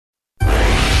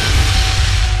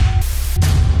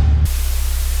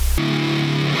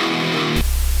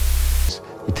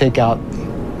take out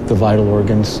the vital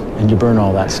organs and you burn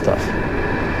all that stuff.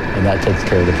 And that takes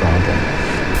care of the problem.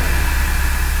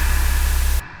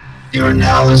 You are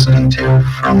now listening to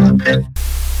From the Pit.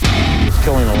 It's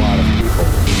killing a lot of people.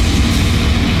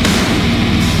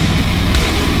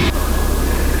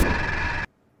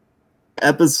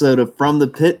 Episode of From the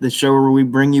Pit, the show where we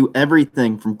bring you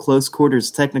everything from close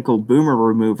quarters technical boomer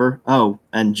remover,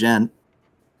 and Jen,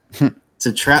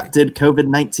 to Trap did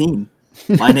COVID-19.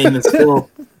 My name is Phil.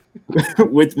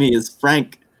 With me is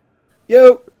Frank.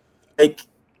 Yo. Jake.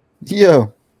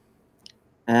 Yo.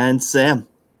 And Sam.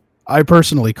 I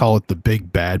personally call it the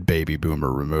big bad baby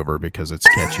boomer remover because it's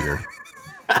catchier.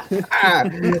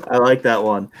 I like that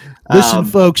one. Listen,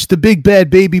 folks, the big bad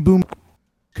baby boomer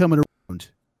coming around.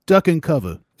 Duck and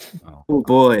cover. Oh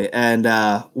boy, and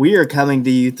we are coming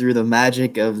to you through the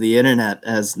magic of the internet,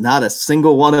 as not a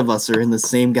single one of us are in the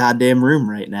same goddamn room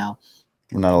right now.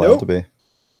 We're not allowed to be.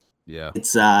 Yeah. It's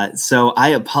so I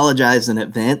apologize in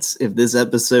advance if this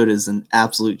episode is an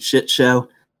absolute shit show.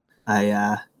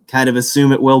 I kind of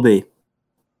assume it will be.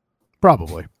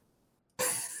 Probably.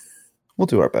 We'll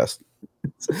do our best.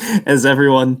 As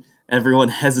everyone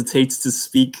hesitates to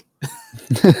speak.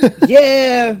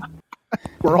 Yeah.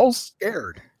 We're all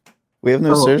scared. We have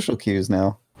no social cues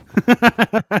now.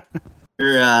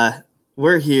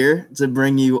 We're here to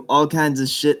bring you all kinds of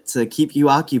shit to keep you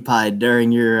occupied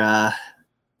during your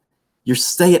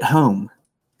stay at home.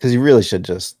 Because you really should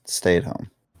just stay at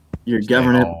home. Your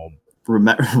government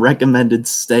recommended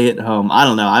stay at home. I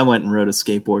don't know. I went and rode a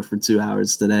skateboard for 2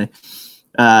 hours today.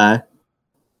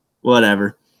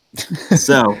 Whatever.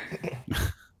 So,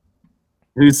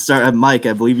 who's starting? Mike,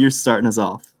 I believe you're starting us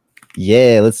off.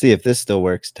 Yeah, let's see if this still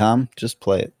works. Tom, just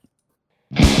play it.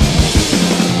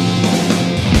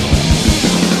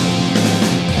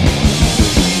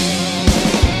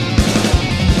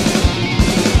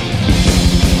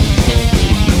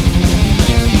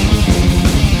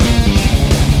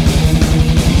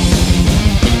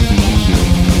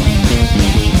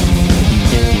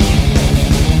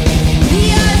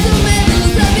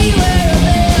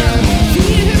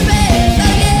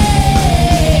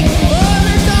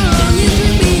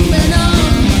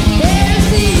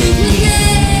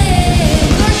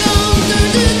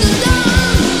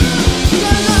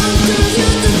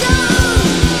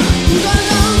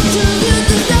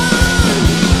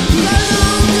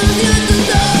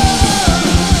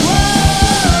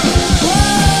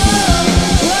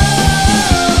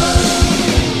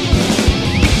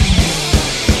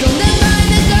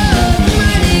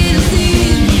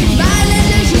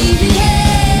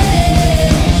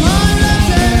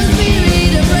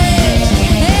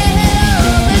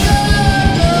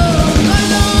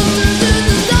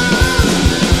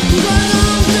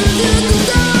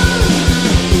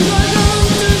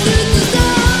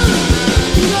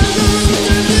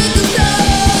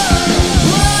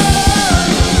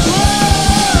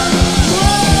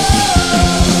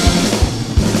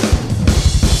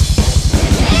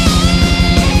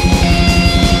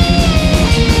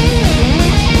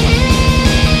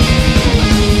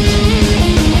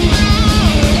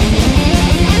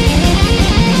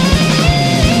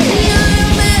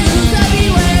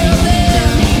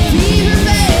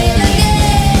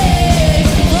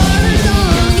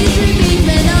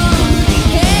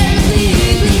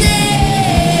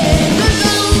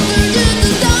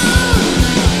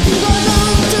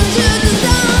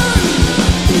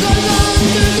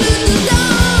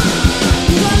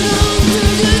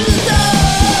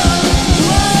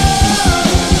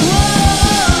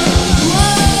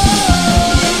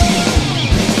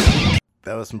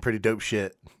 Some pretty dope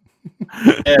shit.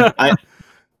 Yeah,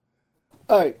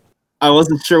 I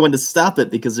wasn't sure when to stop it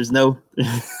because there's no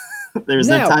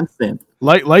timestamp.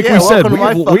 Like we said,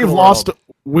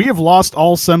 we have lost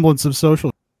all semblance of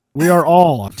social. We are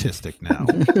all autistic now.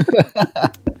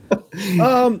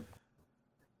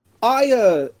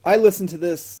 I listened to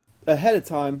this ahead of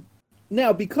time.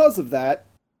 Now, because of that,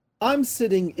 I'm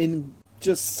sitting in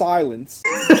just silence.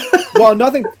 Well,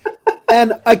 nothing.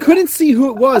 And I couldn't see who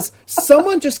it was.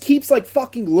 Someone just keeps like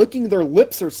fucking licking their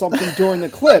lips or something during the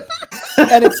clip,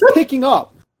 and it's picking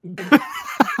up.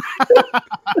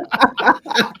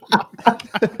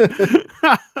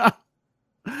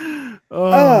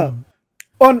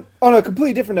 On a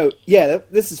completely different note, yeah,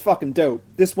 this is fucking dope.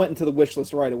 This went into the wish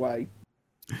list right away.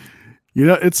 You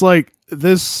know, it's like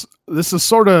this is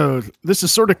sort of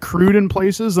crude in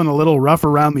places and a little rough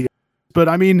around the, but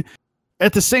I mean,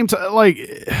 at the same time, like,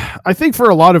 I think for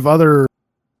a lot of other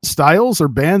styles or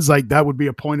bands, like, that would be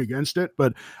a point against it.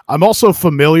 But I'm also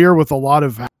familiar with how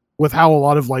a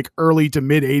lot of like early to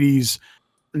mid 80s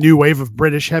new wave of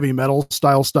British heavy metal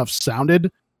style stuff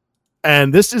sounded.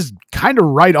 and this is kind of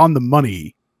right on the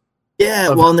money. Yeah,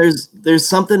 well, and there's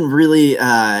something really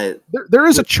There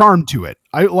is a charm to it.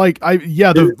 The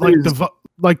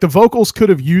vocals could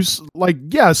have used,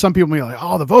 some people may be like,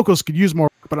 oh, the vocals could use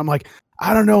more, but I'm like,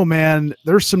 I don't know, man.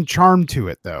 There's some charm to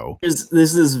it though. this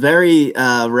is very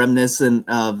reminiscent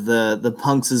of the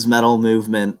punks' metal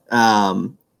movement. A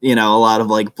lot of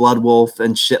like Blood Wolf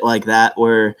and shit like that,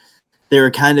 where they were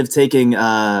kind of taking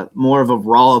more of a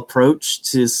raw approach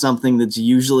to something that's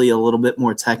usually a little bit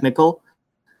more technical.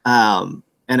 And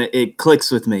it clicks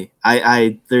with me.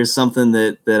 There's something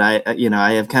that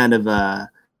I have kind of a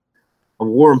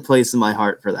warm place in my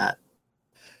heart for that.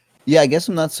 Yeah, I guess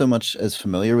I'm not so much as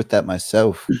familiar with that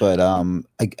myself, but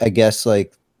I guess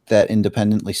like that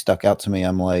independently stuck out to me.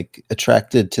 I'm like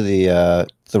attracted to the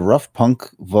rough punk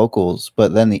vocals,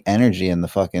 but then the energy and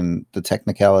the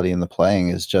technicality and the playing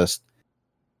is just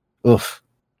oof.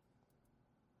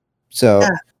 So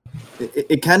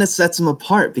it kind of sets them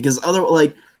apart, because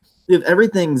if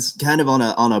everything's kind of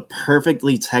on a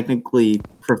perfectly technically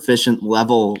proficient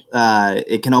level,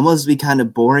 it can almost be kind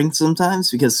of boring sometimes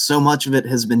because so much of it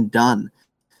has been done.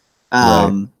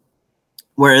 Right.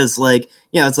 Whereas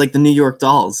it's like the New York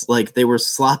Dolls, like they were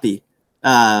sloppy,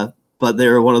 but they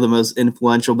were one of the most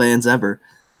influential bands ever.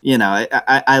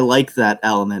 I like that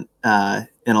element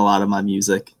in a lot of my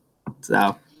music.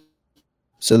 So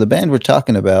the band we're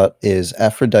talking about is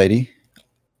Aphrodite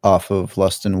off of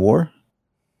Lust and War.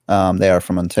 They are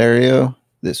from Ontario.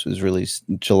 This was released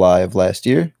in July of last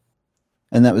year.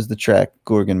 And that was the track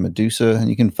Gorgon Medusa. And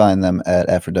you can find them at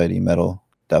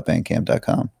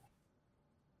aphroditemetal.bandcamp.com.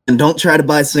 And don't try to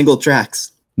buy single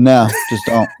tracks. No, just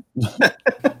don't.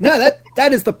 No,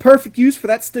 that is the perfect use for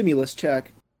that stimulus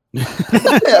check.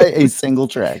 A single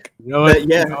track. No,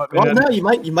 you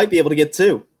might be able to get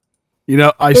two.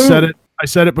 I said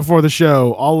it before the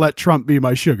show. I'll let Trump be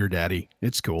my sugar daddy.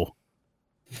 It's cool.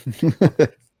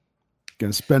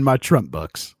 Gonna spend my Trump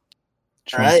bucks.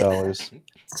 Trump dollars.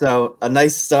 So a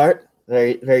nice start.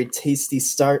 Very, very tasty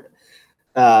start.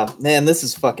 Man, this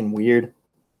is fucking weird.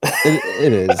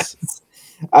 It is.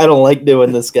 I don't like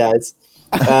doing this, guys.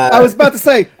 I was about to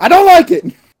say, I don't like it.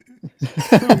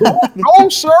 No,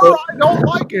 sir, I don't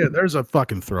like it. There's a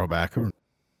fucking throwback. All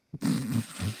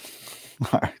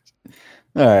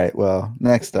right. Well,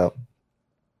 next up,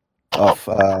 off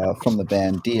from the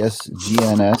band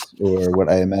DSGNS, or what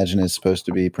I imagine is supposed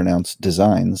to be pronounced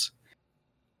Designs.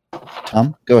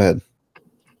 Tom, go ahead.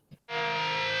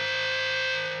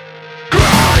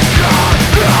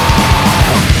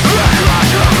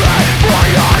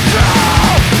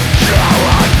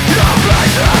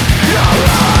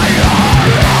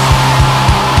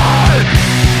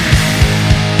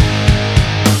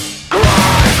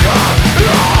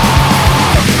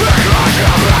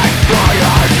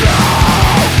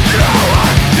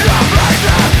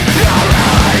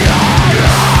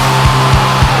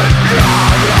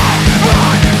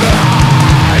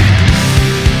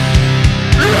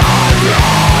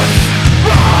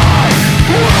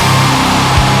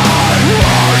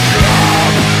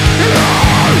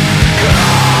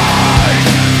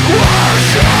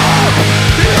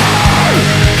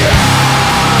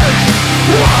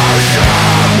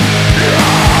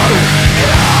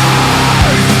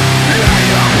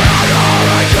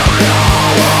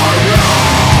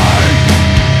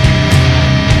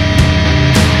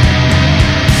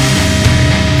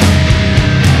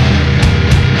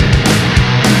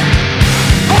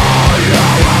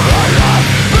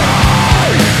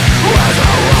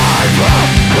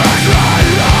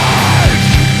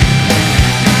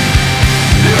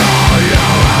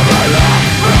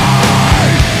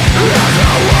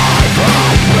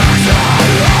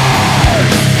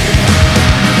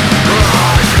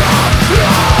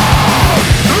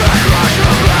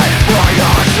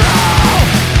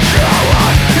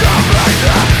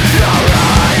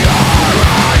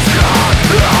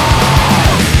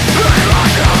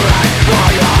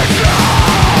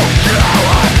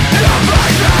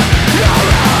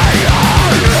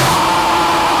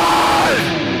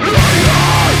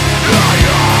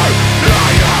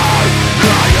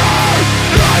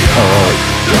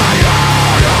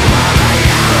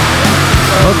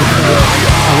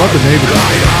 I love the name of it.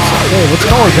 Hey, let's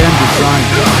call our band Design.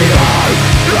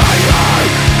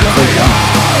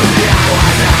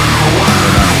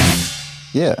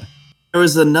 Yeah. There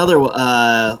was another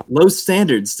Low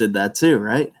Standards did that too,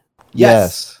 right?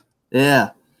 Yes.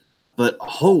 Yeah. But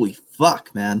holy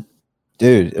fuck, man.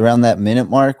 Dude, around that minute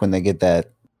mark when they get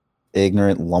that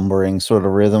ignorant lumbering sort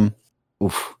of rhythm.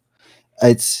 Oof.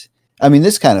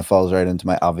 This kind of falls right into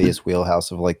my obvious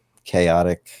wheelhouse of like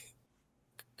chaotic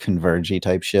convergy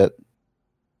type shit.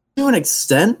 To an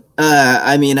extent.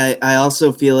 I mean, I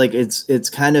also feel like it's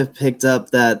kind of picked up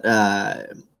that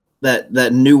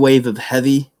that new wave of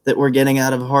heavy that we're getting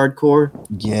out of hardcore.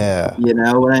 Yeah. You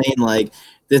know what I mean? Like,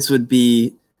 this would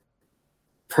be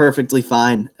perfectly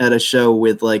fine at a show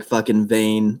with like fucking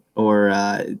Vane or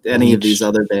any of these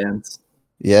other bands.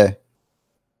 Yeah.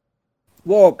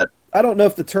 Well, I don't know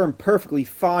if the term perfectly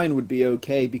fine would be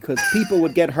okay because people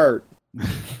would get hurt.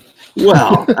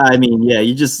 Well, I mean, yeah,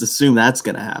 you just assume that's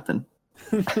going to happen.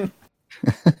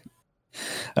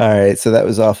 All right, so that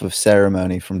was off of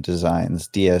Ceremony from Designs,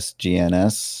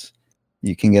 DSGNS.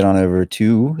 You can get on over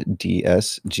to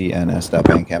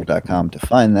dsgns.bandcamp.com to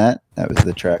find that. That was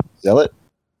the track Zealot,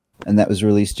 and that was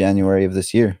released January of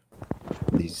this year.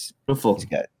 These Beautiful.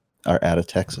 guys are out of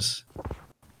Texas.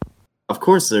 Of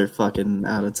course they're fucking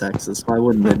out of Texas. Why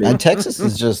wouldn't they be? And Texas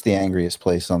is just the angriest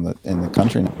place in the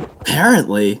country now.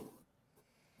 Apparently.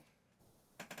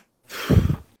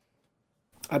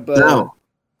 No.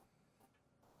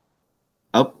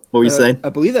 Oh, what were you saying? I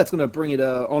believe that's going to bring it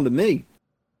on to me.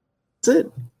 That's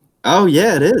it. Oh,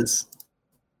 yeah, it is.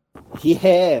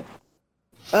 Yeah.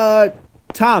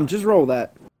 Tom, just roll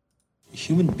that.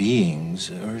 Human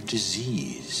beings are a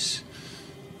disease,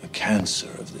 a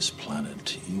cancer of this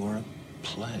planet. You are a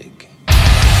plague.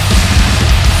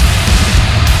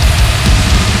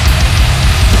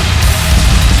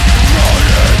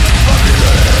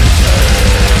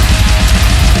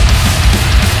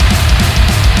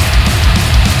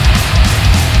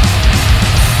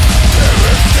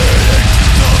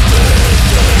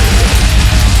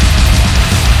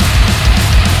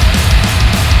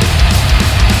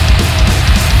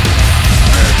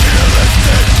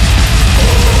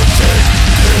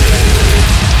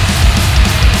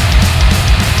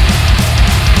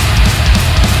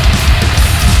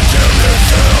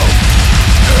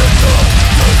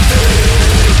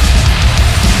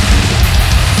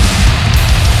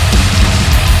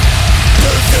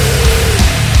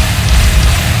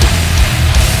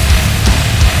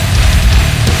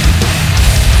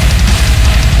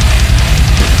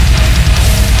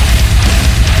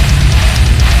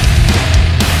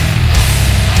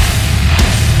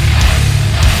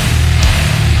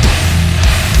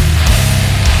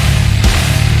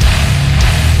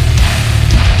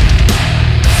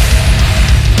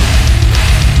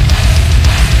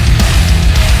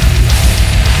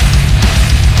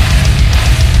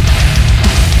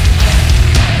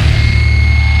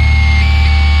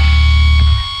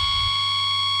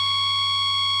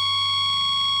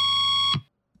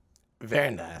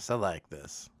 Very nice. I like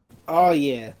this. Oh,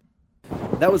 yeah.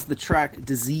 That was the track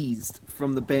Diseased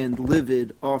from the band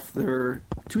Livid off their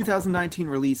 2019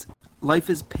 release, Life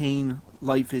is Pain,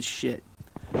 Life is Shit.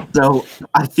 So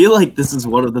I feel like this is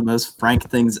one of the most frank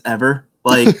things ever.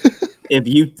 Like,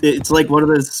 it's like one of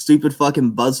those stupid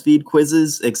fucking BuzzFeed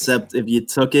quizzes, except if you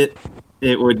took it,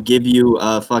 it would give you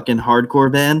a fucking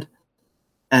hardcore band.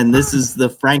 And this is the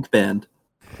Frank band.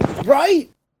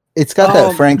 Right? It's got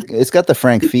that Frank. It's got the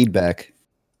Frank feedback.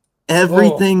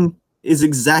 Everything is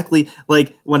exactly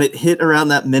like when it hit around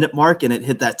that minute mark and it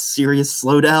hit that serious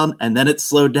slowdown, and then it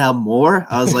slowed down more.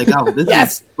 I was like, "Oh, this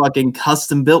is fucking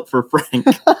custom built for Frank."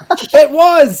 It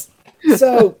was.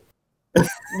 So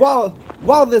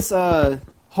while this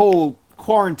whole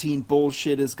quarantine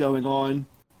bullshit is going on,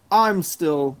 I'm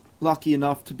still lucky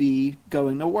enough to be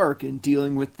going to work and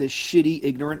dealing with this shitty,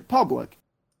 ignorant public.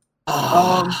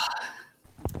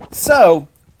 So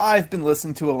I've been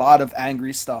listening to a lot of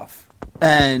angry stuff,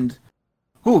 and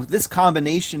this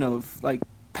combination of like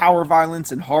power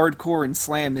violence and hardcore and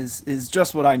slam is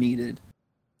just what I needed.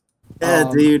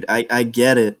 Yeah, dude, I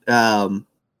get it. Man,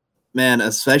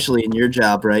 especially in your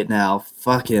job right now,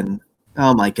 fucking,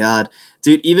 oh my god.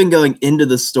 Dude, even going into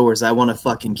the stores, I want to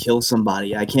fucking kill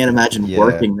somebody. I can't imagine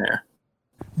working there.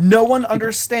 No one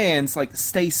understands, like,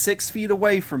 stay 6 feet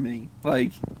away from me.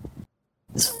 Like,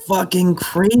 it's fucking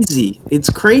crazy. It's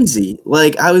crazy.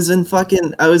 Like, I was in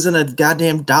a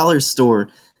goddamn dollar store,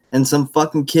 and some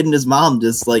fucking kid and his mom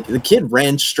just, like, the kid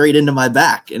ran straight into my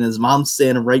back, and his mom's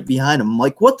standing right behind him. I'm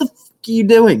like, what the fuck are you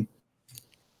doing?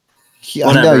 Yeah,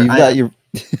 I know, you've got your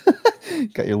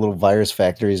got your little virus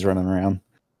factories running around.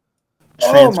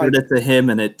 Transferred it to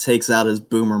him, and it takes out his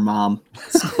boomer mom.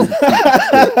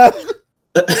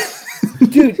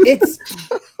 Dude,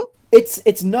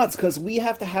 it's nuts because we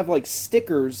have to have like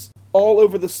stickers all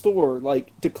over the store,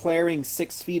 like declaring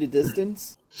 6 feet of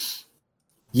distance.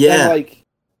 Yeah, and, like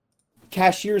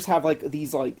cashiers have like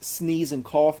these like sneeze and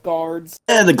cough guards.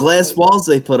 Yeah, the glass walls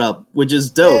they put up, which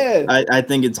is dope. Yeah. I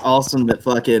think it's awesome that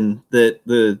that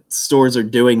the stores are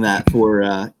doing that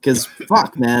for because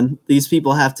fuck, man, these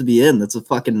people have to be in. That's a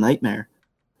fucking nightmare.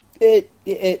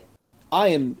 I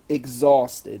am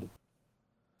exhausted.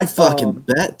 I fucking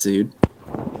bet, dude.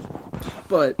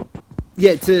 But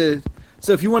yeah, so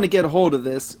if you want to get a hold of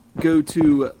this, go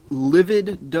to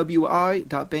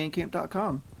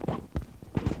lividwi.bandcamp.com.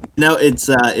 No, it's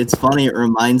funny. It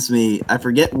reminds me. I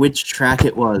forget which track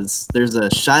it was. There's a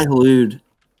Shai Hulud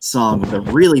song with a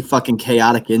really fucking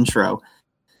chaotic intro,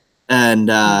 and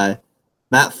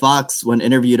Matt Fox, when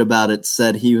interviewed about it,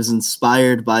 said he was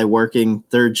inspired by working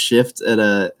third shift at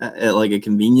like a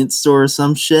convenience store or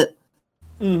some shit.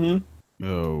 Mm-hmm.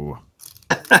 Oh.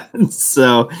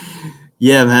 So,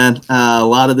 yeah, man, a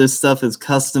lot of this stuff is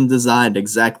custom designed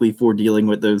exactly for dealing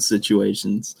with those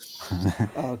situations.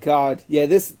 Oh God, yeah,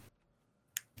 this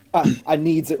I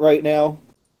needs it right now.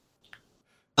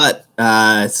 But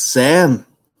Sam,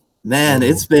 man,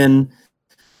 it's been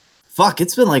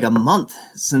like a month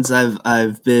since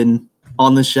I've been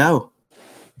on the show.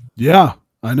 Yeah,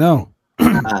 I know.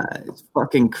 It's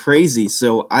fucking crazy.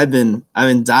 So I've been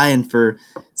dying for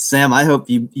Sam. I hope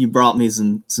you brought me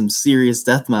some serious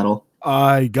death metal.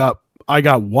 I got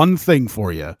one thing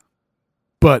for you,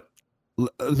 but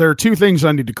there are two things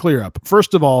I need to clear up.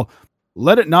 First of all,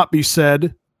 let it not be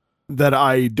said that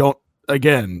I don't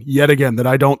that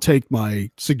I don't take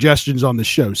my suggestions on the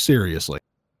show seriously,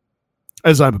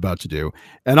 as I'm about to do.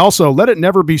 And also, let it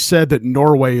never be said that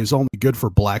Norway is only good for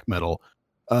black metal.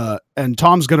 And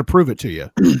Tom's going to prove it to you.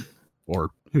 Or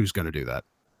who's going to do that?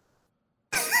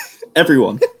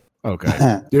 Everyone.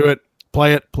 Okay. Do it.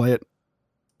 Play it.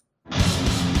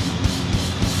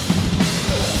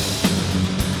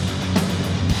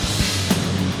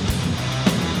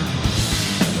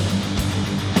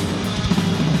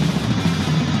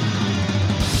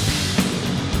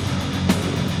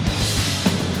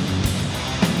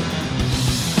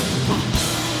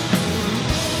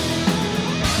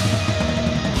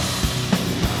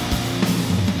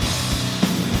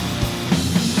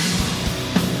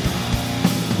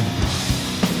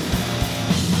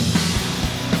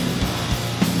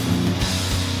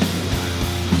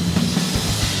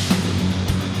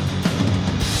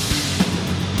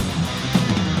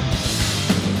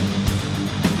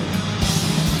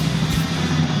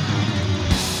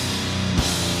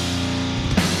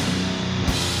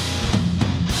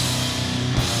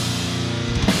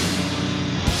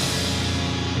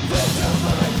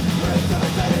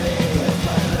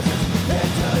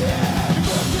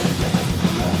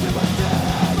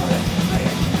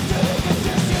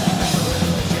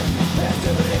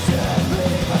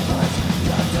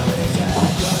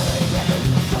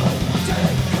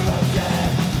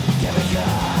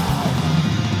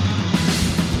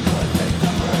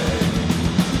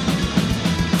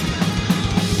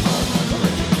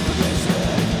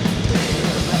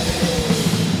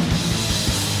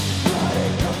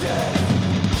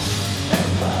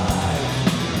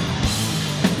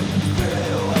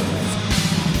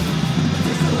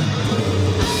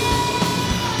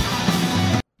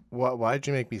 Why did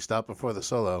you make me stop before the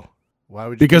solo? Why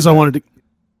would you? Because I wanted to.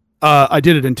 I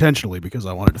did it intentionally because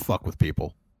I wanted to fuck with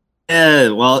people. Yeah,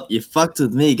 well, you fucked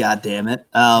with me, goddammit.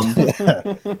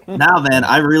 Now, man,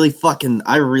 I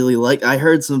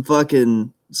heard some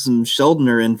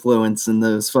Schuldiner influence in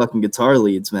those fucking guitar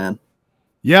leads, man.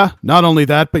 Yeah, not only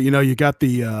that, but you got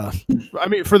the I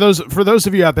mean, for those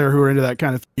of you out there who are into that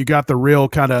kind of, you got the real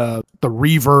kind of the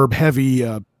reverb heavy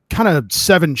kind of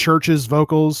Seven Churches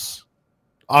vocals,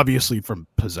 obviously from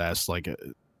Possessed, like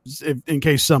in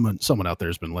case someone out there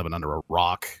has been living under a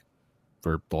rock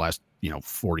for the last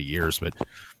 40 years. But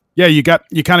yeah, you kind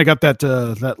of got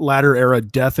that latter era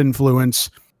Death influence.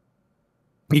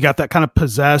 You got that kind of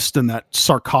Possessed and that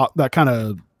kind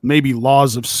of maybe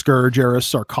Laws of Scourge era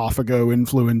Sarcophago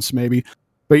influence maybe.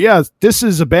 But yeah, this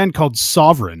is a band called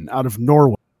Sovereign out of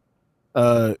Norway.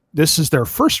 This is their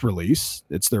first release.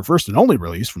 It's their first and only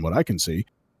release from what I can see.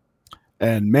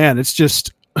 And man, it's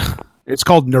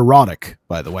called Neurotic,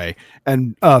 by the way.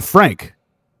 And Frank,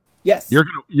 yes,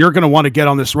 you're gonna want to get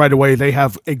on this right away. They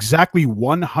have exactly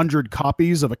 100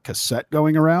 copies of a cassette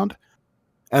going around,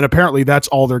 and apparently that's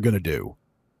all they're gonna do.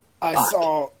 I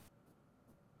saw.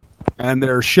 And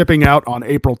they're shipping out on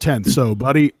April 10th. So,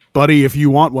 buddy, if you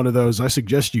want one of those, I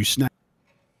suggest you snap.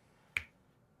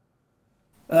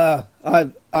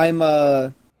 I'm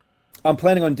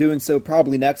planning on doing so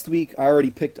probably next week. I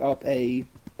already picked up a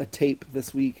tape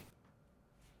this week.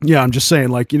 Yeah, I'm just saying,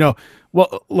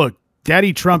 well, look,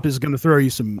 Daddy Trump is going to throw you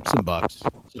some bucks.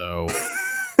 So,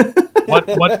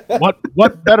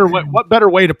 what better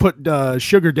way to put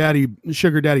Sugar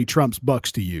Daddy Trump's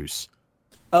bucks to use?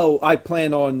 Oh, I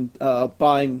plan on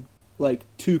buying like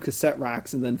 2 cassette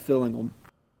racks and then filling them.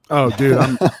 Oh, dude,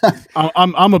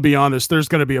 I'm gonna be honest. There's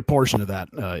gonna be a portion of that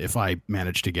if I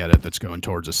manage to get it that's going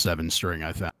towards a 7-string.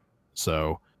 I think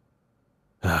so.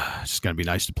 It's just gonna be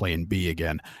nice to play in B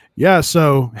again. Yeah.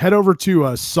 So head over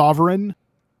to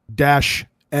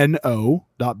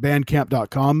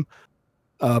sovereign-no.bandcamp.com.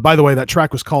 By the way, that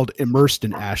track was called "Immersed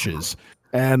in Ashes,"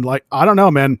 and like I don't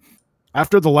know, man.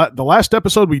 After the last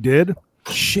episode we did,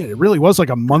 shit, it really was like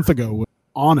a month ago with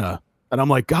Anna, and I'm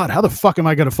like, God, how the fuck am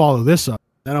I gonna follow this up?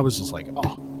 And I was just like,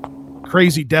 oh,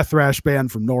 crazy death thrash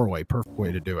band from Norway. Perfect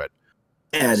way to do it.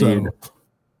 Yeah, So, dude.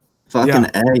 Fucking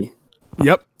A.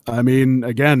 Yep. I mean,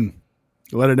 again,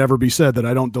 let it never be said that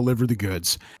I don't deliver the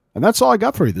goods. And that's all I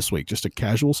got for you this week. Just a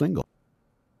casual single.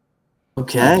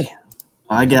 Okay.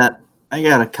 I got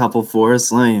a couple for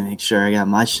us. Let me make sure I got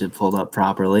my shit pulled up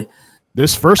properly.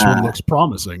 This first one looks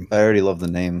promising. I already love the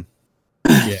name.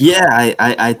 Yeah,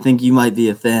 I think you might be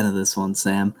a fan of this one,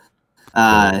 Sam.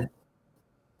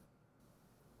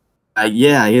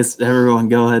 Yeah, I guess everyone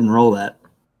go ahead and roll that.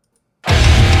 Behold,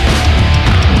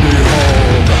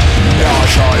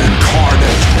 Yasha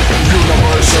incarnate,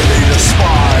 universally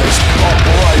despised,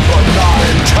 upright but not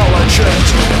intelligent.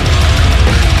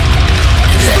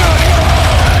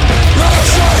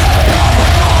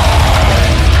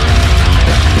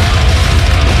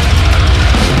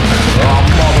 Our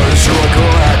mother's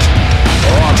regret,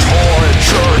 a torrid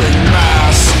churning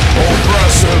mass,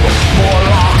 oppressive,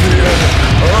 Morlockian,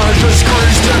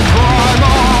 disgraced and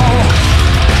primal.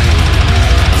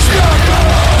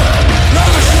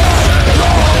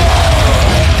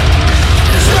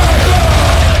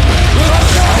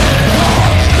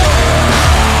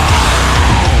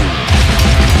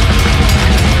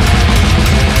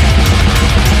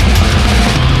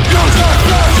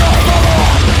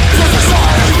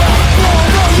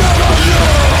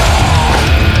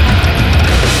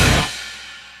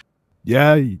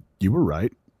 Yeah, you were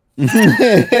right.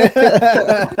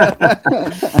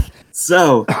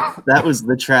 So that was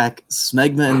the track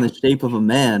Smegma in the Shape of a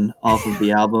Man off of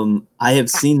the album I Have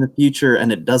Seen the Future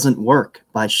and It Doesn't Work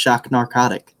by Shock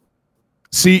Narcotic.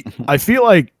 See, I feel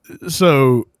like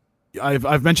so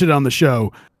I've mentioned it on the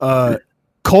show.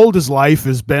 Cold as Life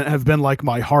have been like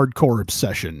my hardcore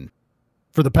obsession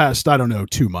for the past, I don't know,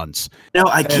 2 months. No,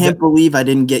 I can't believe I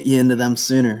didn't get you into them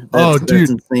sooner. That's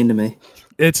insane to me.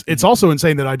 It's also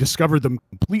insane that I discovered them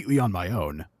completely on my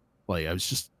own. Like I was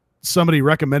just somebody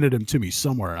recommended him to me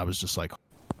somewhere, and I was just like,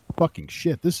 "Fucking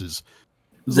shit, this is."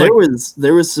 There was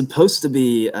supposed to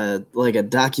be a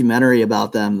documentary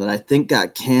about them that I think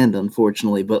got canned,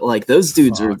 unfortunately. But like those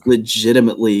dudes are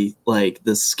legitimately like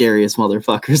the scariest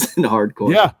motherfuckers in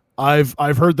hardcore. Yeah,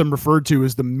 I've heard them referred to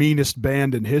as the meanest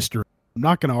band in history. I'm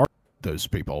not going to argue with those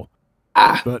people,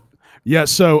 but yeah.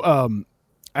 So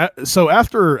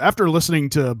after listening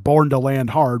to Born to Land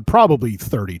Hard probably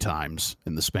 30 times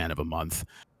in the span of a month,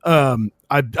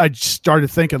 I started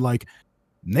thinking like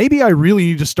maybe I really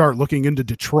need to start looking into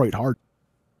Detroit hard,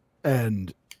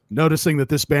 and noticing that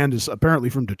this band is apparently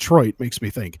from Detroit makes me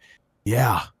think,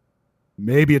 yeah,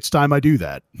 maybe it's time I do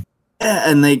that. Yeah,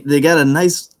 and they got a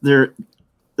nice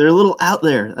they're a little out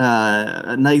there,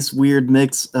 a nice weird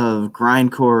mix of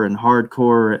grindcore and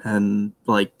hardcore and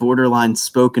like borderline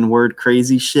spoken word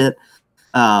crazy shit.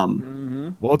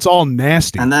 Well, it's all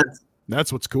nasty, and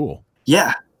that's what's cool.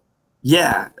 Yeah.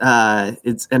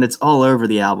 It's all over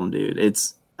the album, dude.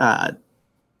 It's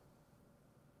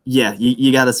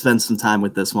you got to spend some time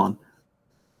with this one.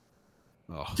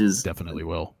 Oh, just definitely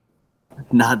will.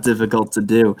 Not difficult to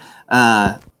do.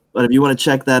 But if you want to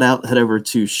check that out, head over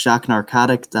to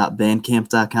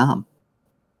shocknarcotic.bandcamp.com.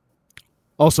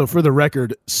 Also, for the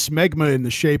record, Smegma in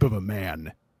the Shape of a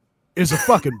Man is a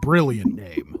fucking brilliant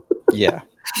name. Yeah.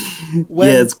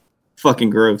 It's fucking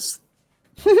gross.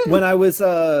 When I was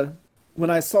when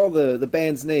I saw the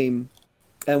band's name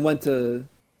and went to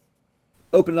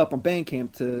open it up on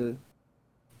Bandcamp to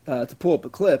pull up a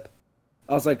clip,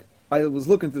 I was like, I was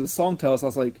looking through the song titles. I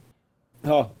was like,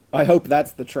 oh, I hope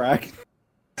that's the track.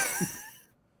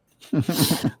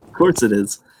 Of course it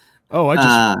is. Oh,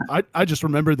 I just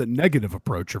remembered that Negative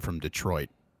Approach are from Detroit.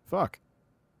 Fuck,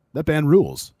 that band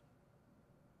rules.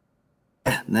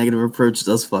 Negative Approach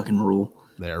does fucking rule.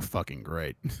 They're fucking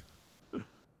great.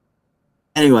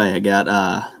 Anyway, I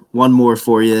got one more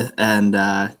for you, and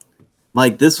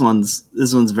Mike, this one's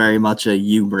very much a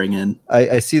you bring in.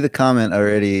 I see the comment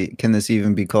already. Can this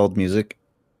even be called music?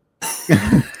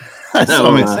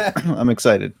 I'm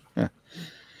excited.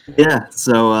 Yeah,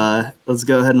 so let's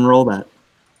go ahead and roll that.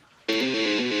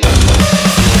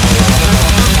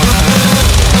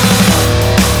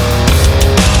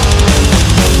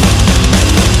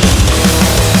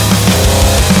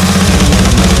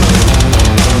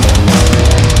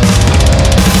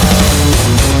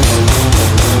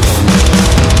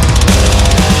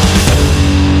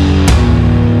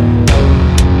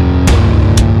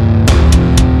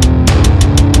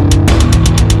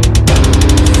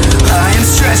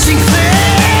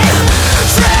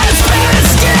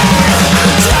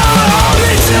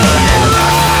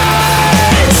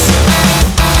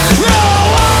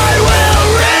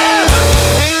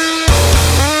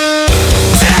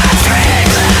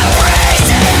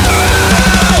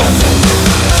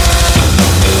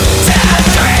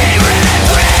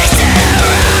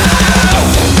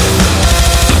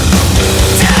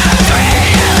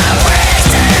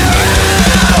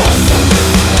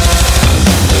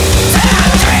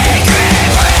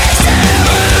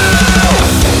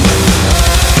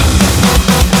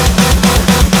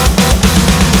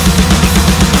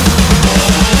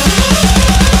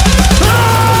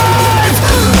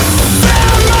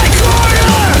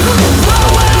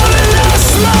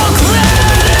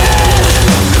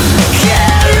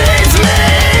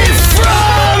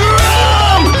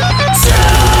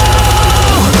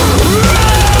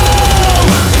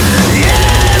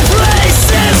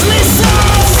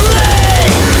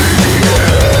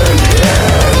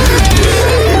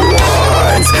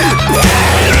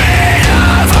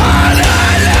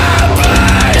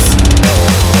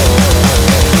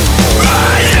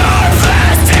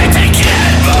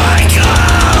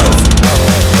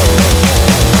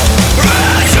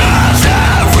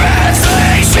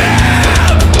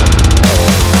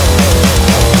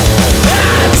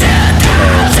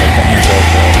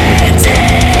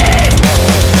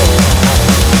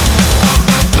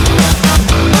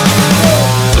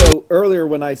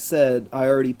 when I said I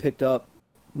already picked up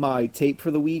my tape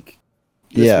for the week?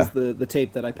 This Yeah. was the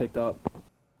tape that I picked up.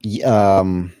 Yeah,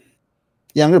 I'm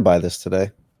gonna buy this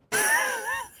today.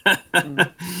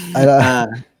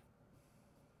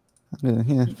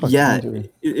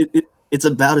 It's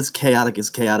about as chaotic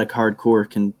hardcore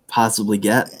can possibly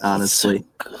get, honestly.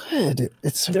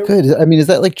 It's so good. I mean, is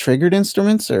that like triggered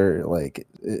instruments or like?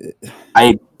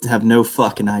 I have no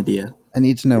fucking idea. I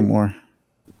need to know more.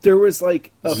 There was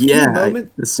like a few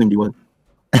moments. I assumed you would.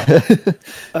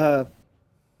 I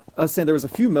was saying there was a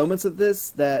few moments of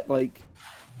this that like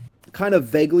kind of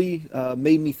vaguely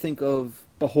made me think of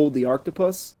Behold the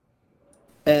Octopus,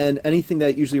 and anything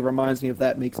that usually reminds me of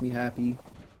that makes me happy.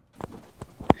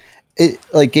 It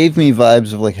like gave me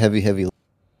vibes of like heavy,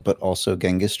 but also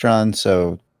Genghistron.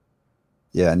 So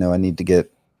yeah, no, I need to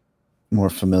get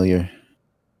more familiar.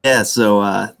 Yeah, so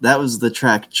that was the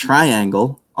track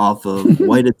Triangle off of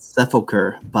Whited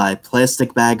Sepulchre by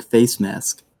Plastic Bag Face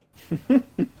Mask.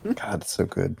 God, it's so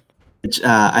good. Which,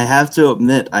 I have to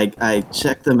admit, I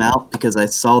checked them out because I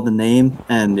saw the name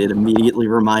and it immediately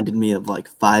reminded me of like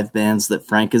 5 bands that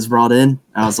Frank has brought in.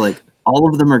 I was like, all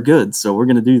of them are good, so we're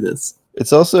gonna do this.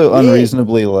 It's also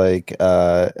unreasonably like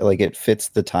it fits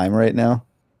the time right now.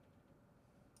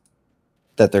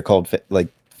 That they're called like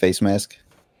Face Mask.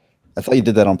 I thought you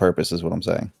did that on purpose, is what I'm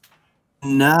saying.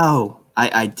 No,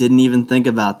 I didn't even think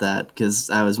about that because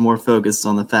I was more focused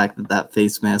on the fact that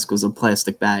face mask was a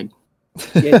plastic bag.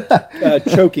 Yeah,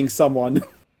 choking someone.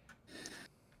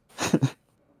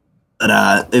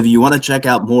 But if you want to check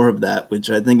out more of that, which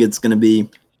I think it's going to be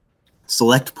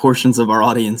select portions of our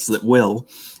audience that will,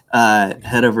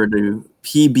 head over to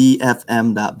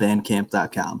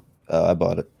pbfm.bandcamp.com. I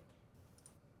bought it.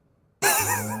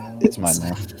 It's mine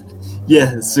now.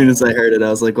 Yeah, as soon as I heard it, I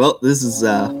was like, well, this is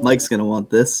Mike's going to want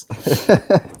this.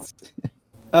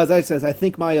 As I says, I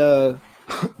think my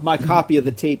my copy of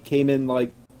the tape came in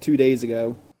like 2 days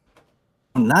ago.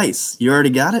 Oh, nice. You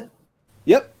already got it?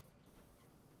 Yep.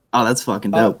 Oh, that's fucking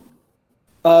dope.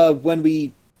 When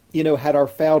we, had our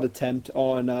failed attempt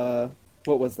on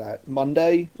what was that?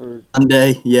 Monday or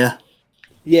Monday, yeah.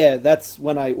 Yeah, that's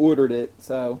when I ordered it,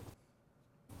 so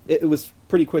it was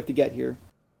pretty quick to get here.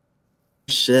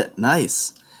 Shit,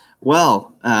 nice.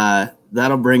 Well,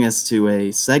 that'll bring us to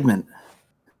a segment.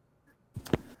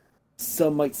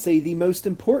 Some might say the most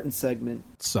important segment.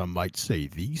 Some might say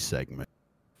the segment.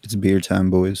 It's beer time,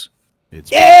 boys.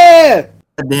 Yeah!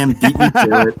 Goddamn beat me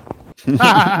to it.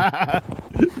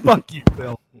 Fuck you,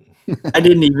 Phil. I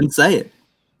didn't even say it.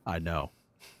 I know.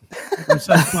 I'm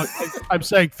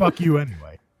saying fuck you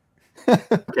anyway.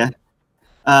 Okay.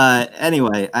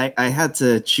 Anyway, I had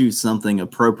to choose something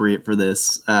appropriate for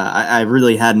this. I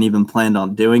really hadn't even planned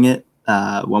on doing it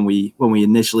when we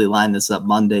initially lined this up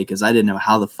Monday because I didn't know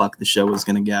how the fuck the show was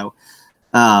going to go.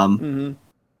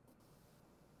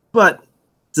 But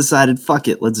decided, fuck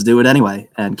it, let's do it anyway,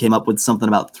 and came up with something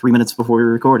about 3 minutes before we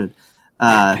recorded.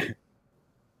 Oh,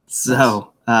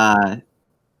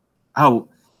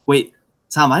 wait,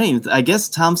 Tom, I guess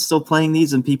Tom's still playing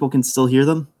these and people can still hear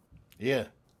them? Yeah.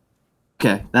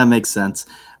 Okay, that makes sense.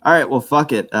 All right, well,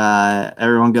 fuck it.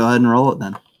 Everyone go ahead and roll it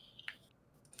then.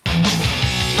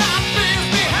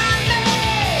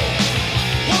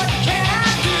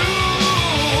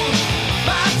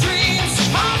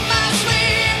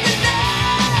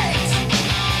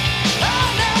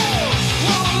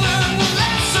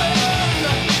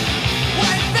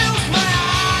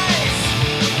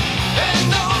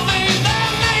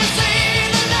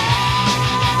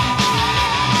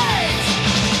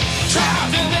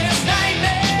 Trapped in this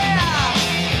nightmare,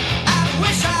 I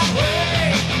wish I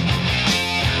were.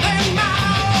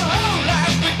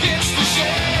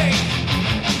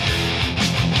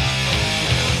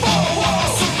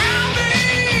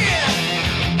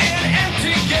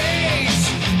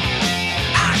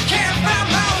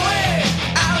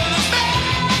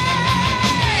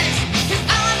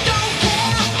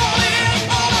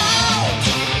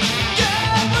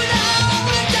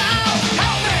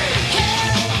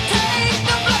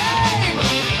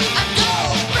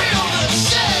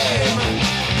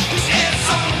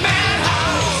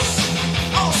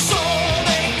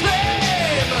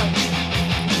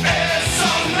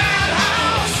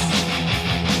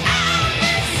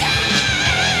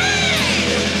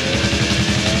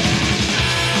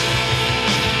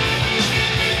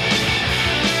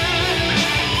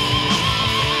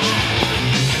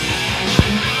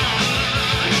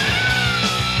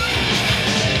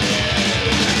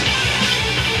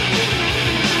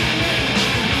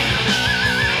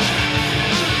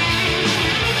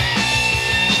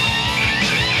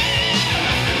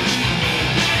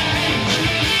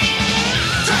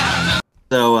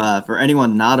 So, for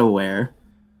anyone not aware,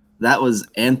 that was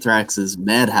Anthrax's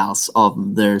Madhouse off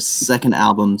their second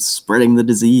album, Spreading the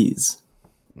Disease.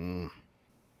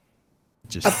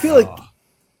 Just, I feel like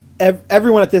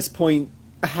everyone at this point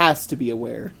has to be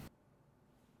aware.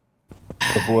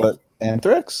 Of what?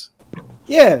 Anthrax?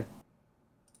 Yeah.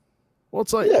 well,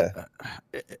 it's like, Yeah.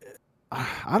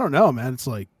 I don't know, man. It's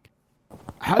like,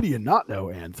 how do you not know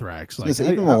Anthrax? Like, Because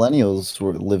even millennials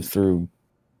lived through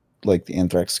like the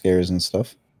anthrax scares and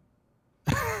stuff.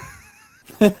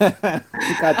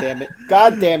 God damn it.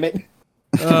 God damn it.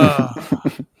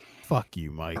 fuck you,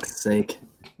 Mike. Sake.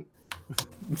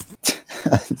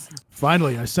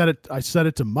 Finally, I said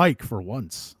it to Mike for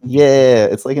once. Yeah,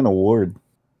 it's like an award.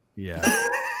 Yeah.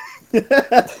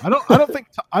 I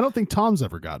don't think Tom's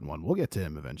ever gotten one. We'll get to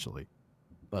him eventually.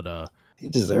 But He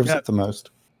deserves Yeah. it the most.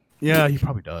 yeah, he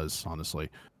probably does, honestly.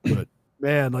 But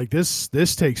man, like this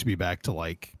takes me back to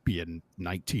like being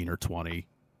 19 or 20.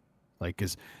 Like,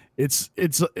 'cause it's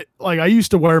like I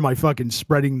used to wear my fucking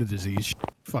Spreading the Disease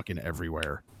fucking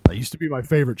everywhere. That used to be my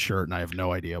favorite shirt, and I have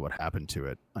no idea what happened to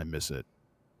it. I miss it.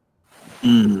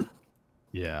 Mm.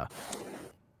 Yeah.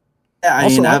 Yeah, I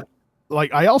Also, mean,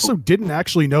 I also didn't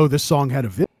actually know this song had a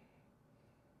video.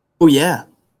 oh yeah.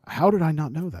 How did I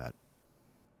not know that?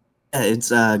 Yeah, it's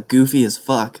goofy as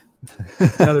fuck.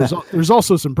 Yeah, there's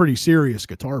also some pretty serious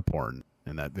guitar porn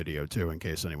in that video too, in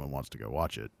case anyone wants to go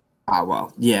watch it. Ah,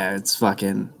 well, yeah, it's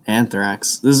fucking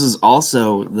Anthrax. This is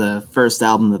also the first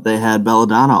album that they had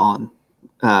Belladonna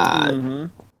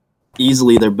on.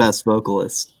 Easily their best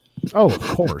vocalist. Oh, of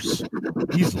course,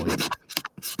 easily.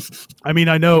 I mean,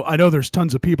 I know. There's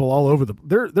tons of people all over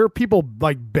there are people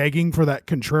like begging for that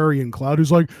contrarian cloud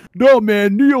who's like, no,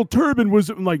 man, Neil Turbin was.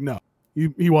 I'm like, no,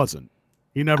 he wasn't.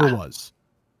 He never was.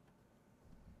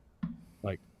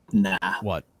 Like, Nah.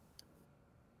 what?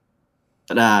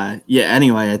 But yeah.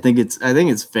 Anyway, I think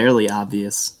it's fairly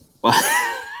obvious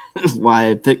why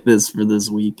I picked this for this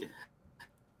week.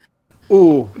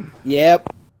 Ooh.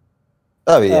 Yep.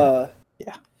 Oh yeah.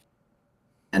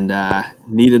 And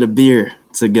needed a beer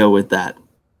to go with that.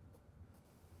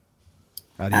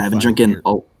 How do you I've been find drinking. beer?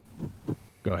 Oh,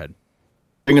 Go ahead.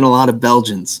 drinking a lot of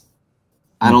Belgians.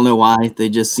 I don't know why. They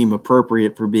just seem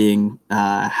appropriate for being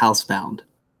housebound.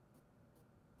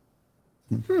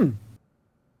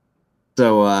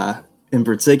 So, in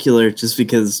particular,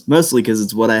 mostly because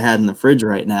it's what I had in the fridge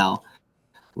right now,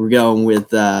 we're going with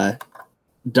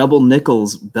Double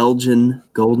Nickels Belgian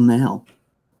Golden Ale.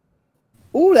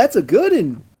 Ooh, that's a good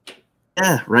one.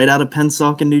 Yeah, right out of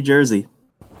Pennsauken, New Jersey.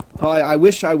 I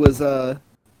wish I was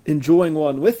enjoying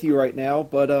one with you right now,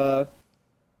 but Yeah,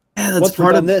 that's once we're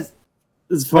part done of this,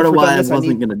 This is part of Once we're why done I this, I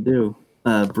wasn't need-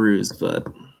 gonna do brews, but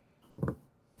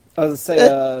I was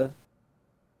gonna say,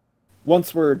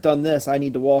 once we're done this, I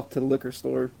need to walk to the liquor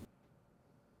store.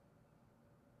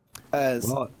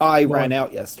 As I ran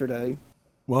out yesterday.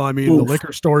 Well, I mean, the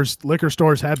liquor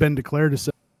stores have been declared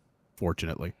essential,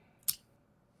 fortunately.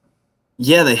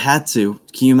 yeah, they had to.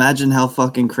 Can you imagine how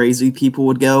fucking crazy people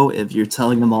would go if you're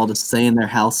telling them all to stay in their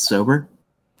house sober?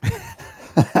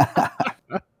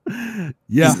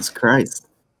 Yeah, Jesus Christ.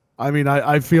 I mean,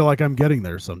 I feel like I'm getting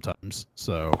there sometimes,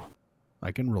 so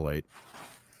I can relate.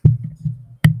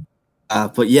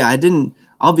 But yeah,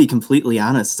 I'll be completely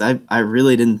honest. I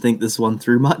really didn't think this one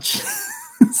through much.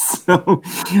 So I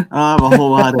don't have a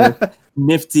whole lot of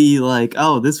nifty, like,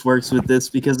 oh, this works with this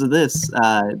because of this.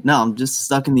 No, I'm just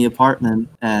stuck in the apartment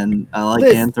and I like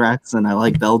This- Anthrax and I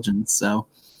like Belgians. So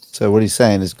So what he's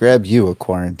saying is grab you a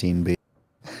quarantine beer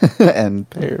and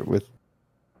pair it with.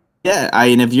 yeah, I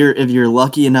mean, if you're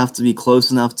lucky enough to be close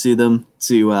enough to them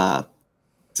to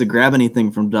grab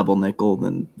anything from Double Nickel,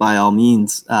 then by all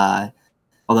means.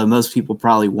 Although most people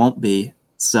probably won't be.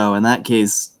 So in that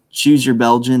case, choose your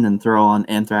Belgian and throw on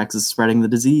Anthrax's Spreading the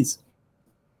Disease.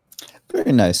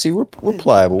 Very nice. See, we're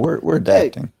pliable. We're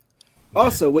adapting.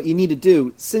 Also, what you need to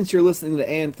do, since you're listening to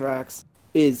Anthrax,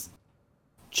 is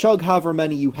chug however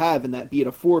many you have in that, be it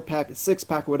a 4-pack, a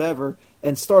 6-pack, whatever,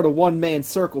 and start a one-man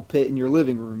circle pit in your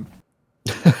living room.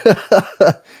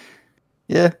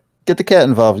 Yeah, get the cat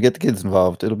involved. Get the kids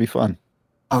involved. It'll be fun.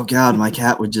 Oh god, my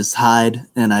cat would just hide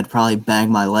and I'd probably bang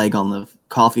my leg on the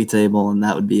coffee table and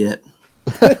that would be it.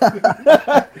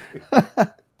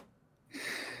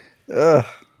 Ugh.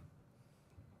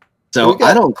 So We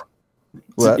got- I don't.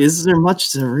 What? Is there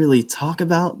much to really talk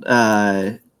about?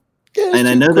 Yeah, And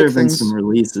I two know quick there have been things. some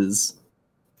releases.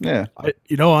 Yeah.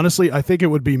 Honestly, I think it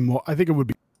would be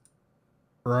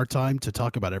for our time to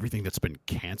talk about everything that's been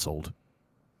canceled.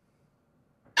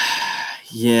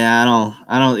 Yeah,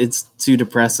 I don't. It's too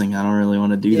depressing. I don't really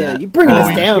want to do Yeah, that. you bringing us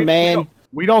Uh, down, man.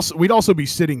 We'd also be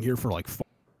sitting here for like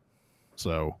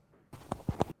So,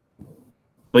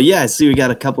 But yeah, I see we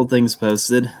got a couple things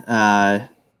posted. So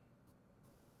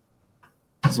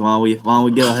why don't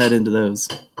we go ahead into those?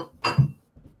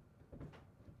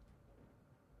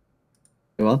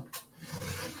 Go on.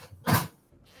 Did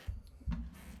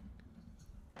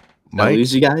I Mike,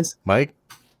 lose you guys? Mike.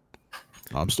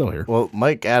 I'm still here. Well,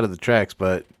 Mike out of the tracks,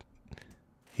 but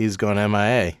he's going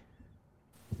MIA.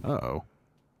 Uh-oh.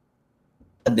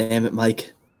 God damn it,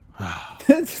 Mike.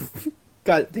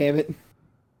 God damn it.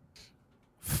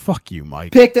 Fuck you,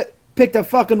 Mike. Picked a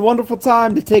fucking wonderful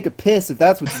time to take a piss if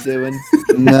that's what you're doing.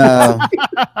 No, He's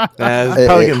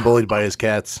probably getting bullied by his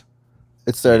cats.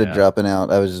 it started Yeah. dropping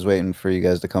out. I was just waiting for you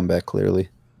guys to come back clearly.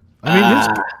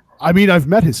 I mean, I've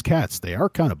met his cats. They are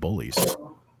kind of bullies.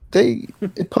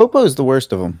 Popo is the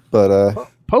worst of them, but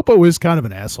Popo is kind of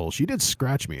an asshole. She did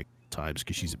scratch me at times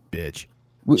because she's a bitch.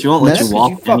 She won't let Vanessa- you walk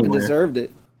You fucking anywhere. deserved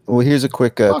it. Well, here's a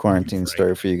quick Fuck quarantine you,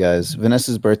 story for you guys.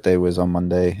 Vanessa's birthday was on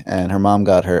Monday, and her mom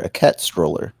got her a cat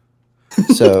stroller.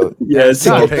 So Yes.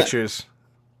 Saw pictures.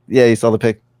 yeah, you saw the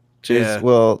pictures. Yeah.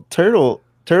 Well, Turtle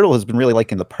has been really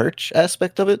liking the perch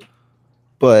aspect of it,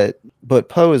 but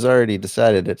Poe has already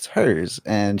decided it's hers,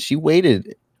 and she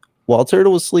waited while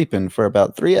Turtle was sleeping for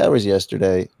about 3 hours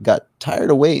yesterday. Got tired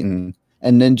of waiting,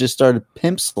 and then just started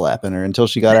pimp slapping her until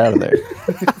she got out of there.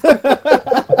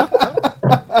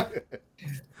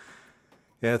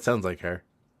 Yeah, it sounds like her.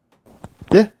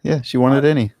 Yeah, she wanted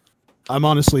any. I'm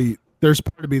honestly, there's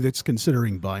part of me that's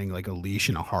considering buying like a leash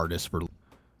and a harness for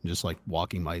just like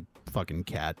walking my fucking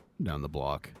cat down the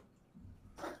block.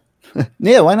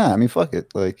 Yeah, why not? I mean, fuck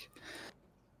it.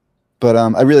 But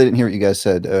I really didn't hear what you guys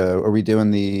said. Are we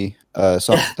doing the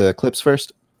the clips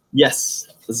first? Yes.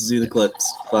 Let's do the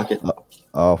clips. Fuck it.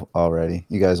 Oh, already.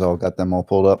 You guys all got them all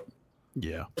pulled up.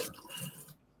 Yeah.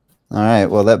 All right.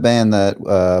 Well, that band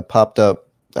that popped up,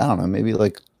 I don't know, maybe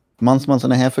like month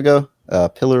and a half ago,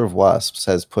 Pillar of Wasps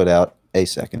has put out a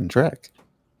second track.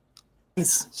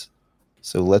 Nice.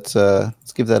 So let's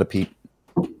give that a peep.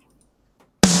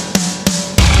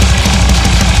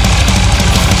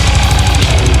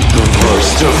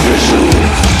 First division.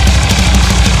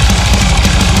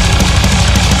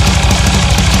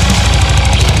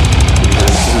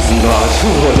 This is not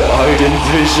what I'd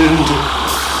envisioned.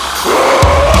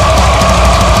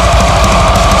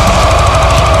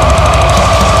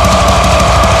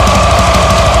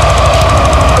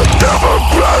 Never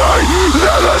better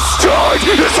than a start.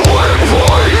 This weird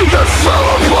boy that fell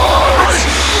apart.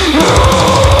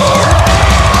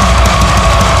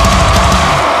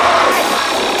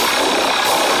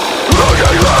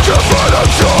 Looking like a phantom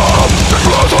storm.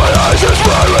 Close my eyes and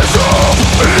spread myself.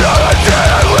 Another day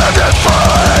I lived in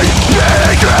pain.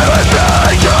 Being driven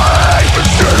by gang.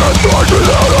 Still a thought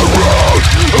without a road.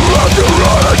 Left to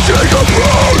run and take a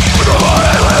approach. The more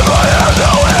I live I have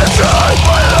no answer.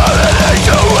 My love it aches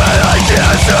away like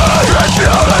cancer. I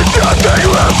feel like nothing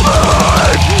left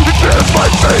behind. If my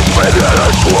faith within a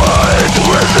twine.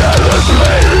 With endless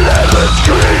pain and endless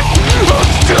grief. I'm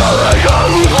telling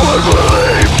on what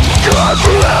believe. God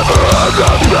forever, I'm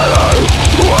not better.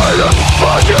 Why the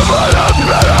fuck am I not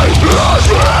better? Lost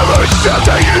forever,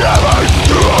 something never.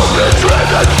 Only dread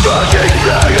that fucking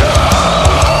beggar.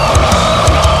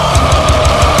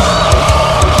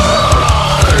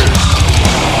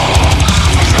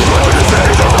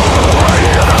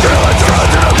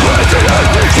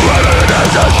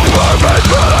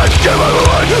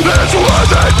 That's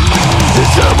worth it. This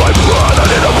is my blood, I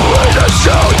need a blade that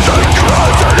sounds and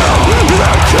cries it out.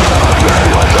 Back to me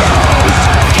without.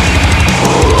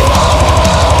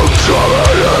 Oh,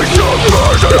 coming into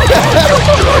person,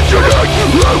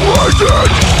 I'm worth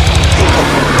it.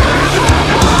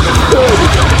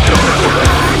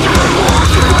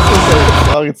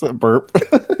 Oh, it's a burp.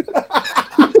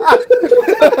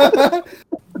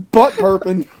 Butt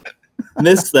burping.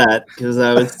 Missed that because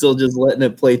I was still just letting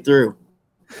it play through.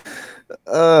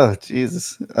 Oh,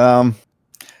 Jesus.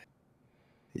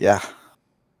 Yeah.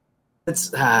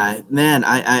 It's man,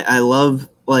 I love,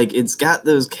 like, it's got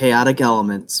those chaotic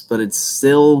elements, but it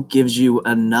still gives you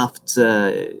enough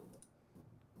to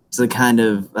kind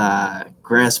of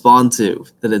grasp onto,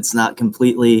 that it's not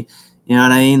completely, you know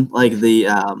what I mean? Like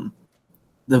the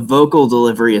vocal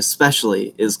delivery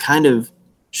especially is kind of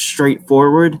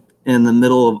straightforward in the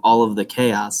middle of all of the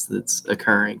chaos that's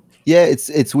occurring. Yeah,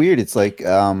 it's weird. It's like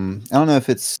I don't know if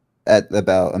it's at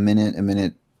about a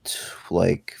minute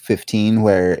like 15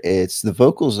 where it's the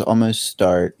vocals almost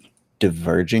start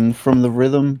diverging from the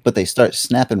rhythm, but they start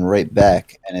snapping right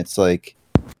back, and it's like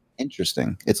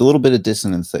interesting. It's a little bit of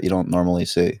dissonance that you don't normally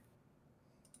see.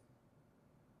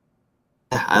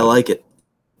 I like it.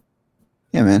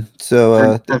 Yeah, man.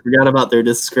 So I forgot about their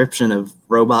description of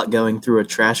robot going through a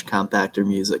trash compactor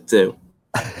music too.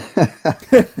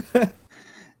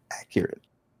 accurate.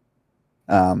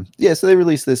 Yeah, so they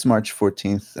released this March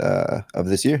 14th of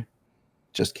this year.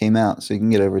 Just came out, so you can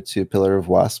get over to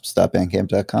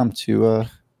pillarofwasps.bandcamp.com to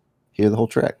hear the whole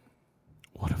track.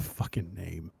 What a fucking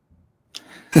name.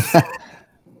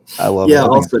 I love it. Yeah, I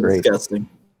think also it's great. disgusting.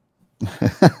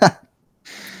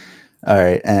 All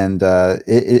right, and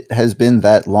it has been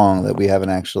that long that we haven't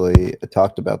actually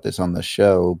talked about this on the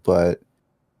show, but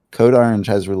Code Orange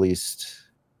has released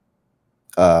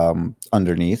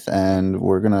Underneath, and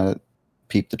we're gonna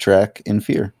peep the track In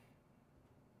Fear.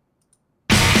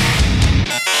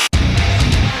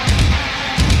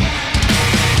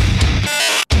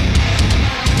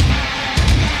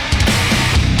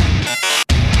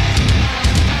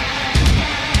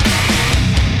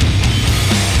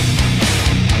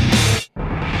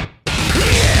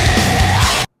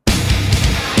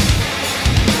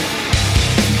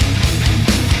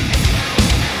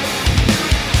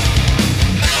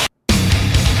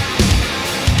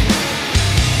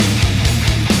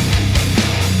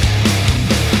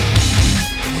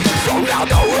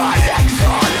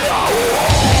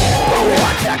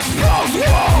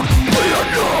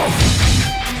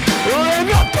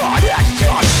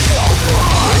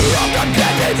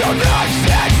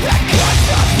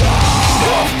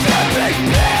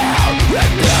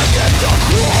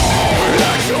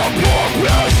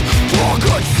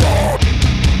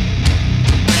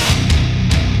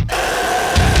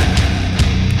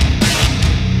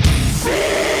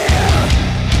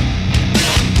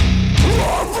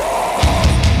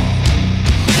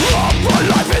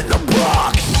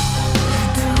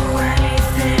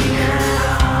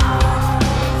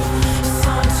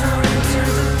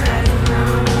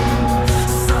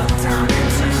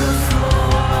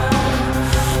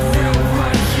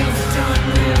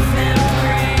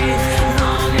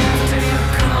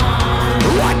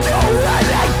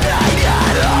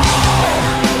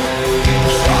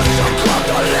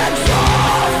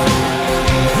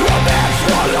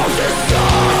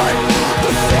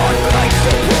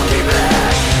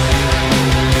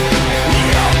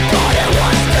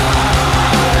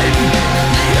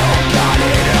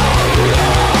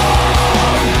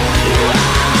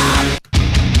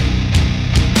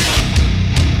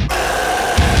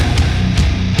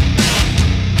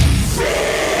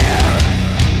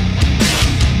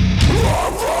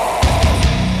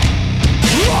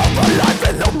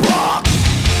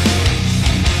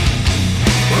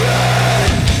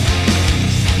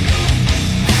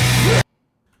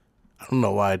 I don't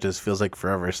know why it just feels like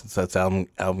forever since that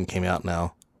album came out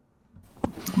now.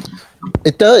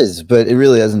 It does, but it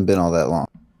really hasn't been all that long.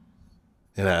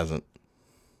 It hasn't.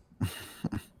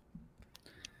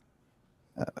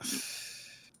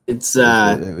 It's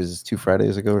it was 2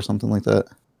 Fridays ago or something like that.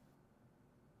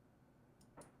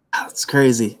 It's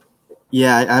crazy.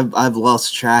 Yeah, I've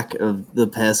lost track of the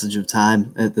passage of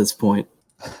time at this point.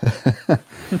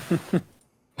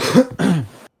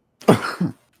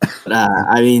 But,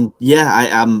 I mean,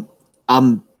 yeah,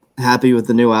 I'm happy with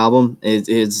the new album.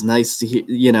 It's nice to hear.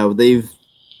 You know,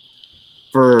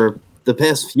 for the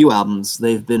past few albums,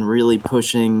 they've been really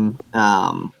pushing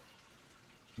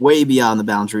way beyond the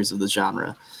boundaries of the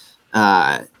genre.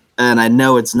 And I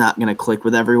know it's not going to click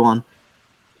with everyone.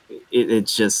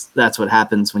 It's just that's what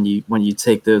happens when you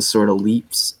take those sort of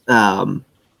leaps.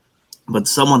 But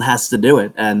someone has to do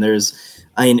it, and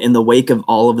in the wake of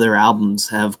all of their albums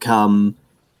have come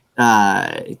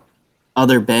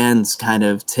other bands kind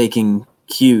of taking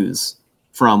cues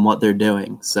from what they're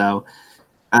doing. So,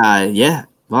 yeah,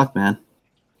 fuck, man.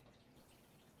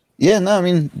 Yeah, no, I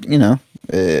mean, you know,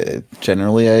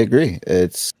 generally I agree. I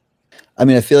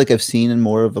feel like I've seen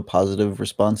more of a positive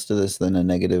response to this than a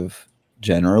negative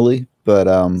generally, but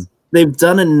they've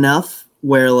done enough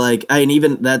where, like,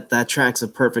 even that track's a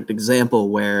perfect example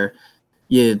where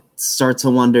you start to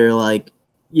wonder, like,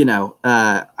 you know,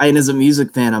 as a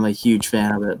music fan, I'm a huge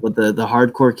fan of it, but the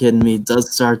hardcore kid in me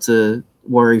does start to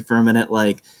worry for a minute,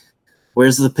 like,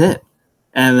 where's the pit?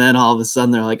 And then all of a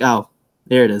sudden they're like, oh,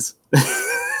 there it is.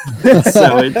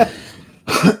 So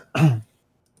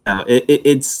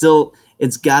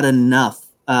it's got enough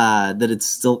that it's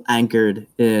still anchored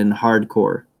in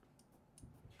hardcore.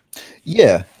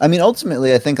 Yeah, I mean,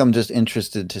 ultimately, I think I'm just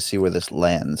interested to see where this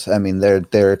lands. I mean,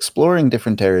 they're exploring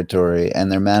different territory,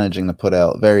 and they're managing to put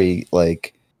out very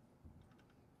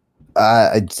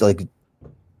it's like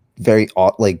very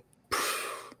like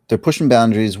they're pushing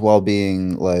boundaries while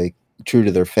being like true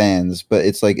to their fans. But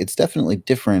it's like it's definitely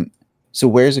different. So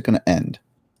where's it going to end?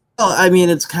 Well, I mean,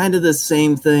 it's kind of the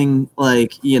same thing.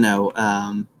 Like,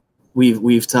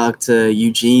 we've talked to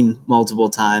Eugene multiple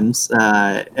times,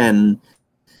 and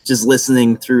just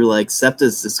listening through like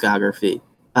SEPTA's discography,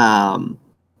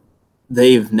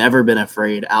 they've never been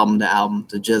afraid, album to album,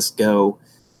 to just go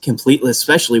completely,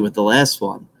 especially with the last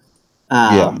one.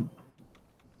 And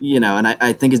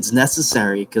I think it's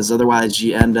necessary, because otherwise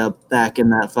you end up back in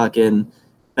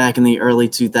the early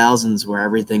 2000s where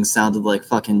everything sounded like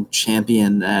fucking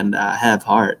Champion and Have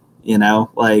Heart,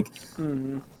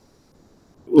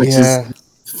 which is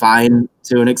fine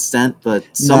to an extent, but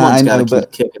someone's got to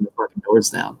keep kicking the fucking doors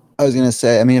down. I was gonna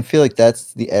say, I mean, I feel like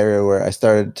that's the area where I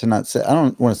started to not say, I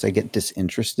don't want to say get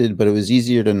disinterested, but it was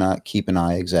easier to not keep an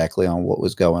eye exactly on what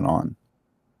was going on,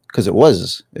 because it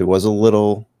was a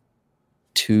little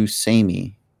too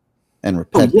samey and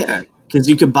repetitive. Oh, yeah, because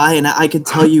you could buy I could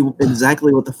tell you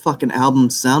exactly what the fucking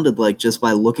album sounded like just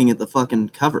by looking at the fucking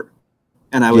cover,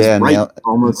 and I was right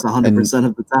almost 100%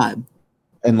 of the time.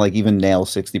 And like even nail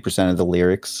 60% of the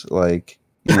lyrics, like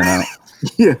yeah.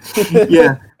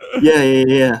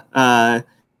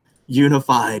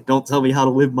 Unified. Don't tell me how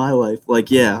to live my life.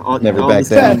 Like, never back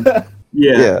down.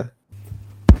 Yeah.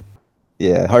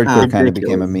 Hardcore kind of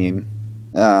became a meme.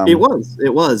 It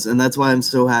was, and that's why I'm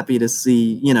so happy to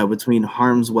see, between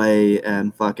Harm's Way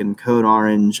and fucking Code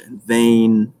Orange and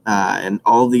Vane, and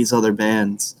all these other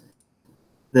bands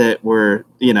that were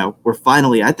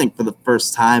finally, I think for the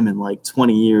first time in like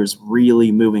 20 years,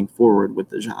 really moving forward with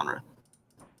the genre.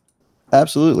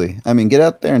 Absolutely. I mean, get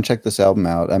out there and check this album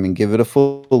out. I mean, give it a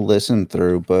full listen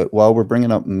through. But while we're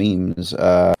bringing up memes,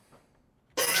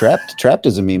 Trapped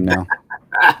is a meme now.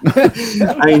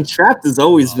 I mean, Trapped has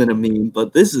always been a meme,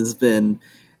 but this has been,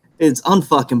 it's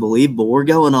unfucking believable. We're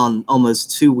going on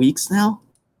almost 2 weeks now.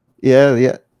 Yeah.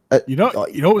 You know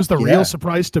what was the real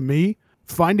surprise to me?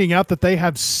 Finding out that they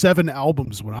have 7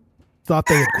 albums when I thought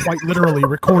they had quite literally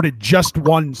recorded just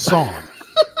one song.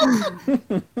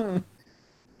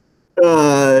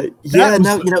 It's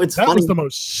that funny. was the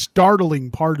most startling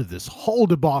part of this whole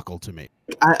debacle to me.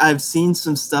 I've seen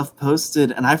some stuff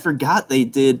posted, and I forgot they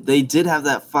did have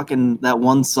that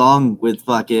one song with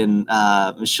fucking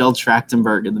Michelle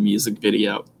Trachtenberg in the music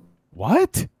video.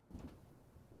 What?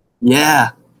 Yeah.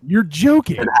 You're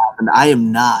joking. It happened. I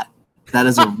am not. That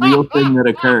is a real thing that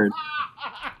occurred.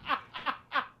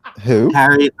 Who?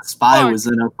 Harriet the Spy was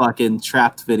in a fucking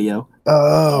Trapped video.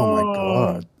 Oh my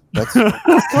god. That's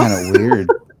kind of weird.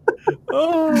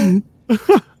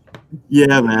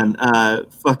 Yeah, man.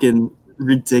 Fucking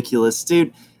ridiculous.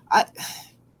 Dude,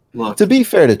 look. To be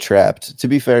fair to Trapped, to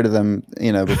be fair to them,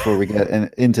 before we get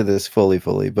into this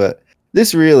fully, but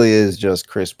this really is just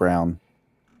Chris Brown.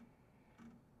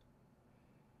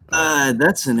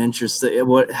 That's an interesting.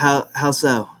 How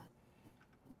so?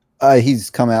 He's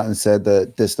come out and said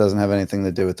that this doesn't have anything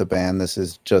to do with the band. This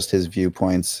is just his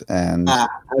viewpoints, and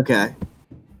okay.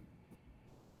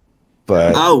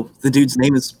 But the dude's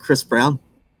name is Chris Brown.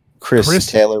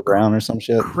 Chris Taylor Brown or some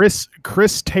shit.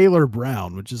 Chris Taylor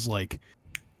Brown, which is like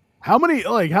how many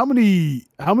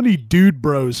dude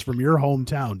bros from your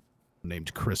hometown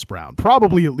named Chris Brown?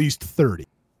 Probably at least 30.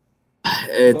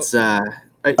 It's I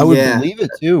would believe it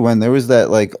too when there was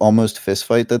that like almost fist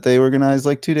fight that they organized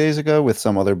like 2 days ago with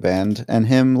some other band and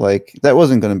him. Like that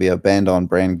wasn't going to be a band on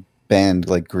band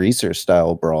like Greaser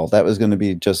style brawl. That was going to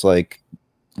be just like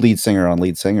lead singer on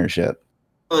lead singer shit.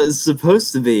 Well, it's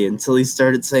supposed to be until he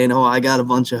started saying, "Oh, I got a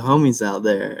bunch of homies out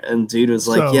there," and dude was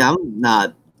like, "Yeah,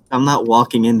 I'm not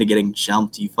walking into getting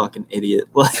jumped, you fucking idiot."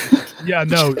 Yeah,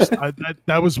 no,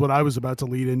 that was what I was about to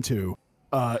lead into.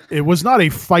 It was not a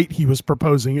fight he was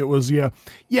proposing. It was, me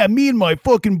and my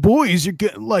fucking boys are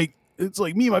getting like, it's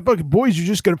like me and my fucking boys are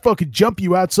just gonna fucking jump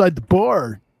you outside the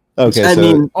bar. Okay, I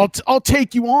mean, I'll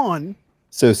take you on.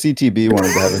 So CTB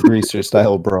wanted to have a Greaser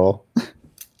style brawl.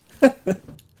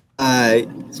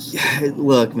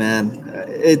 Look, man,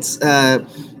 it's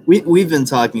we've been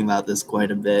talking about this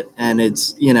quite a bit, and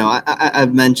it's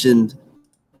I've mentioned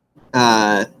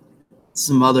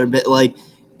some other bit like.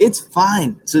 It's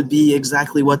fine to be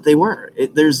exactly what they were.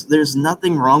 There's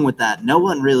nothing wrong with that. No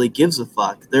one really gives a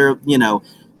fuck.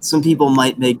 Some people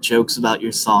might make jokes about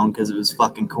your song because it was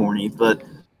fucking corny, but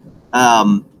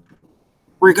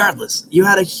regardless, you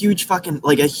had a huge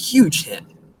hit.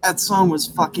 That song was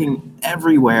fucking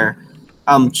everywhere.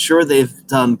 I'm sure they've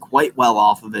done quite well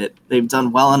off of it. They've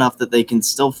done well enough that they can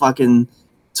still fucking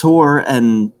tour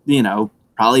and,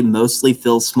 probably mostly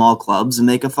fill small clubs and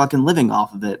make a fucking living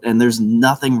off of it. And there's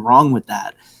nothing wrong with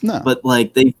that. No. But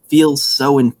they feel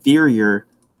so inferior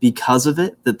because of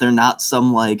it that they're not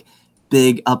some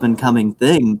big up and coming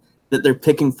thing that they're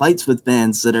picking fights with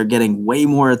bands that are getting way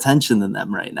more attention than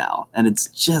them right now, and it's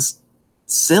just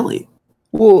silly.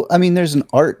 Well, I mean, there's an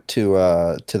art to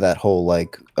that whole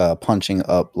like punching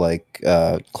up, like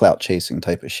clout chasing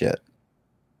type of shit.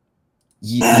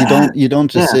 You don't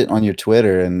just sit on your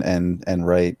Twitter and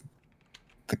write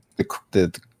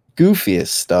the goofiest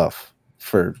stuff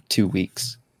for 2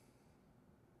 weeks.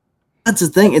 That's the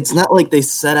thing. It's not like they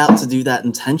set out to do that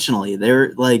intentionally.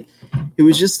 They're like, he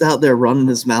was just out there running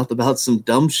his mouth about some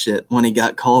dumb shit when he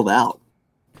got called out.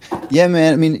 Yeah,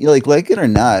 man. I mean, like it or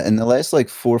not, in the last like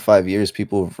 4 or 5 years,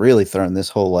 people have really thrown this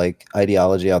whole like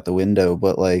ideology out the window.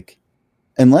 But like,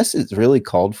 unless it's really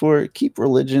called for, keep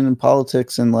religion and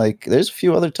politics and like, there's a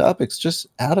few other topics just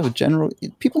out of a general.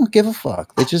 People don't give a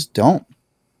fuck. They just don't.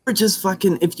 Or just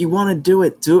fucking, if you want to do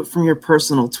it from your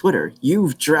personal Twitter.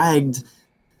 You've dragged.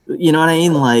 You know what I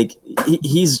mean? Like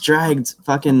he's dragged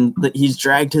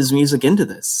his music into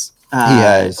this. He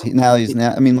has. Now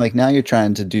you're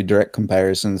trying to do direct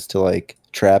comparisons to like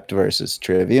Trapped versus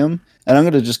Trivium, and I'm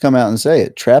going to just come out and say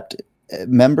it. Trapped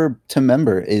member to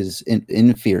member is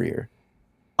inferior.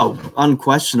 Oh,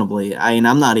 unquestionably. I mean,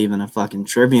 I'm not even a fucking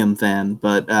Trivium fan,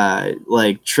 but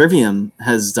like Trivium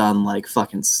has done like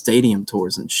fucking stadium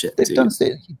tours and shit. They've done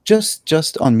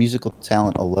just on musical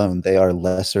talent alone, they are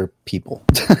lesser people.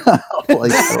 Well,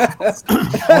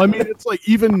 I mean, it's like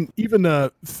even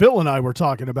Phil and I were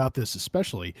talking about this,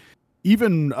 especially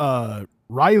even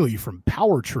Riley from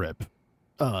Power Trip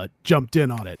jumped in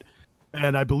on it,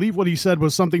 and I believe what he said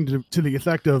was something to the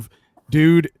effect of,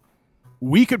 "Dude,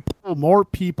 we could pull more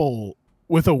people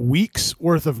with a week's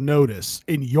worth of notice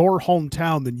in your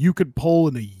hometown than you could pull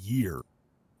in a year."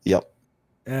 Yep.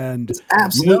 And it's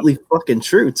absolutely fucking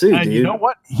true too, and dude. You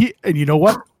know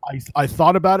what? I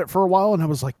thought about it for a while and I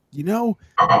was like,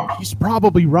 he's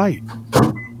probably right.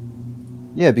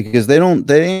 Yeah, because they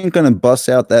ain't gonna bust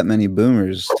out that many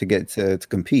boomers to get to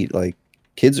compete. Like,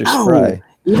 kids are spry.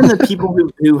 Even the people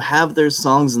who have their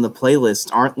songs in the playlist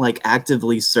aren't like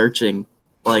actively searching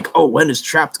like, oh, when is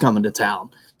Trapped coming to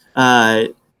town?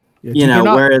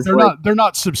 Whereas they're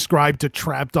not subscribed to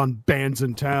Trapped on Bands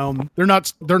in Town. They're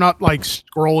not like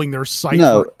scrolling their site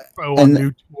on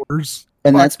new tours.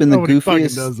 And that's been the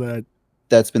goofiest. Does that.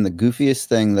 That's been the goofiest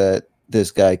thing that this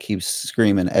guy keeps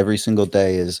screaming every single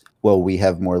day is, well, we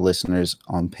have more listeners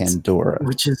on Pandora,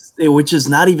 which is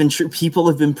not even true. People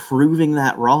have been proving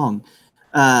that wrong.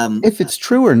 If it's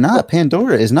true or not,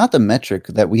 Pandora is not the metric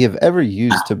that we have ever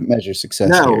used to measure success.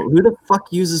 No, here. who the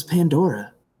fuck uses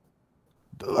Pandora?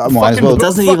 Might as well. It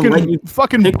doesn't even let you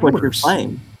fucking pick what you're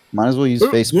playing. Might as well use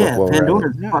Facebook. Yeah,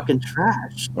 Pandora's fucking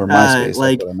trash. Or MySpace,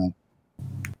 like,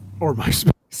 or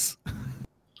MySpace.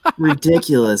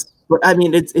 Ridiculous. But I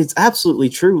mean, it's absolutely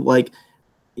true. Like,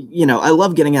 I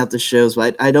love getting out to shows,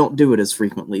 but I don't do it as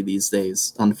frequently these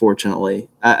days, unfortunately.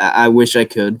 I wish I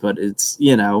could, but it's,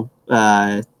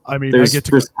 I mean, there's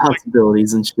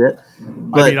responsibilities and shit.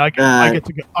 But,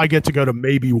 I get to go to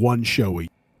maybe one show a year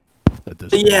at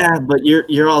this point. Yeah, but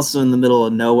you're also in the middle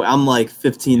of nowhere. I'm like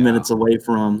 15 minutes away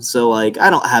from them, so like I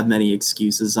don't have many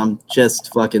excuses. I'm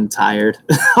just fucking tired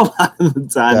a lot of the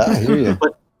time. Yeah, I hear you.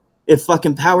 But if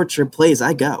fucking Power Trip plays,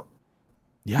 I go.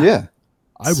 Yeah.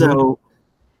 So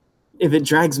if it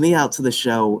drags me out to the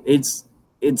show, it's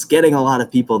getting a lot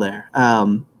of people there.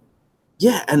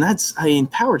 Yeah,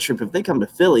 and Power Trip, if they come to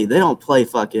Philly, they don't play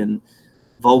fucking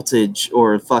Voltage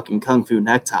or fucking Kung Fu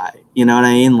Necktie. You know what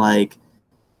I mean? Like,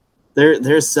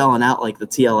 they're selling out like the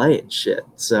TLA and shit.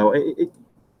 So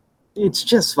it's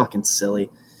just fucking silly.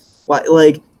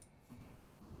 Like,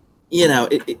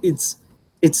 it's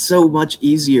so much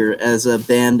easier as a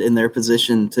band in their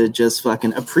position to just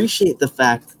fucking appreciate the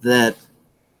fact that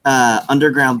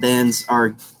underground bands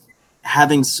are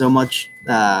having so much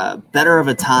better of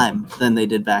a time than they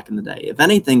did back in the day. If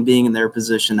anything, being in their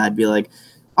position, I'd be like,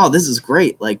 oh, this is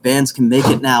great. Like, bands can make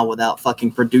it now without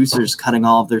fucking producers cutting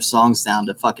all of their songs down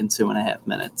to fucking 2.5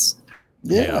 minutes.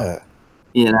 Yeah.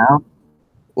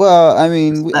 Well, I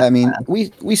mean,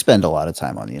 we spend a lot of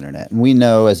time on the internet, and we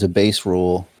know as a base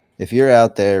rule, if you're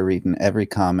out there reading every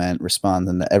comment,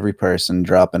 responding to every person,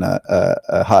 dropping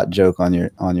a hot joke on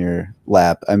your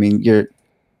lap, I mean, you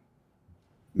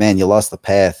lost the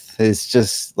path. It's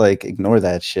just like, ignore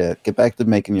that shit. Get back to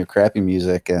making your crappy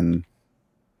music, and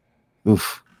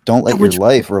don't let your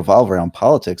life revolve around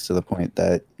politics to the point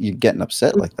that you're getting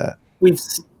upset like that. We've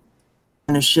seen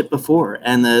kind of shit before,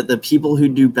 and the people who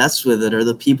do best with it are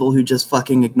the people who just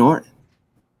fucking ignore it.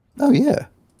 Oh, yeah.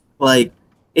 Like,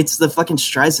 it's the fucking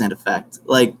Streisand effect.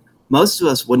 Like, most of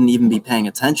us wouldn't even be paying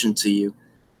attention to you.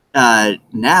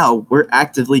 Now we're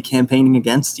actively campaigning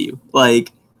against you.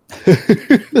 Like,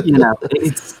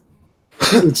 it's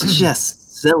it's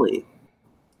just silly.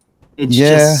 It's Yeah.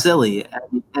 just silly,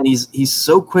 and he's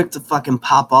so quick to fucking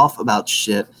pop off about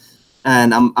shit.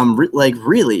 And I'm like,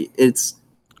 really, it's,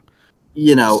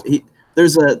 you know,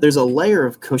 there's a layer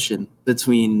of cushion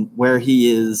between where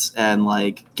he is and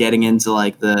like getting into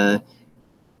like the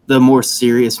more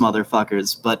serious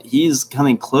motherfuckers, but he's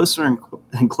coming closer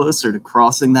and closer to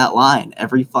crossing that line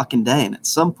every fucking day. And at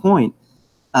some point,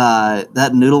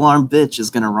 that noodle arm bitch is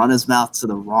gonna run his mouth to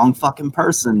the wrong fucking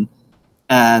person,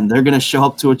 and they're gonna show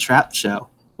up to a trap show.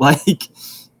 Like,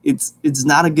 it's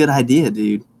not a good idea,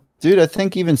 dude. Dude, I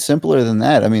think even simpler than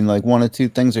that. I mean, like, one of two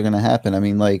things are going to happen. I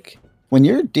mean, like, when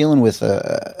you're dealing with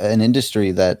an industry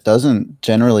that doesn't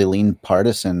generally lean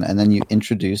partisan, and then you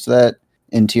introduce that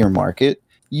into your market,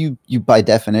 you by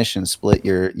definition split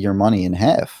your money in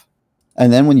half.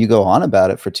 And then when you go on about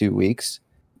it for 2 weeks,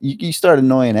 you start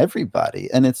annoying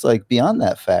everybody. And it's like, beyond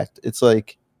that fact, it's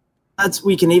like,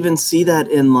 We can even see that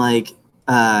in like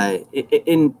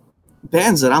in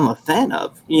bands that I'm a fan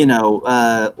of. You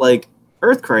know, like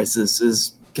Earth Crisis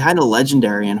is kind of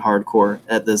legendary in hardcore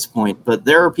at this point, but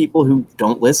there are people who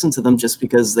don't listen to them just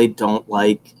because they don't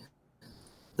like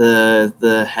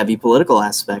the heavy political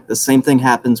aspect. The same thing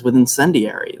happens with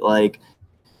Incendiary. Like,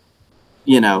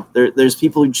 you know, there's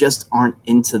people who just aren't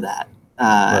into that.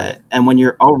 Right. And when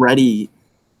you're already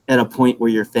at a point where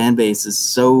your fan base is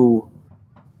so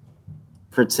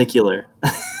particular,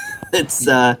 it's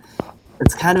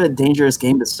kind of a dangerous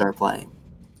game to start playing.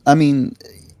 I mean,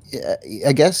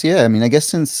 I guess, yeah. I mean, I guess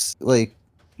since, like,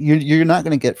 you're not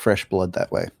going to get fresh blood that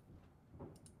way.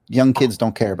 Young kids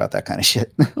don't care about that kind of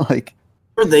shit. Like,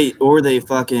 or they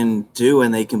fucking do,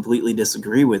 and they completely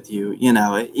disagree with you. You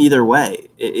know, either way,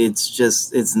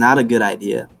 it's not a good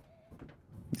idea.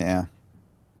 yeah.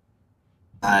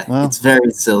 It's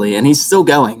very silly, and he's still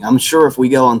going. I'm sure if we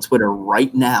go on Twitter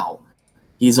right now,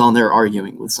 he's on there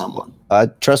arguing with someone.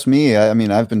 Trust me. I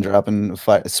mean, I've been dropping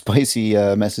spicy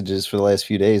messages for the last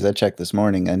few days. I checked this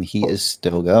morning, and he is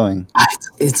still going.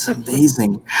 It's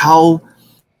amazing how,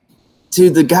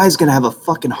 dude, the guy's gonna have a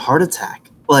fucking heart attack.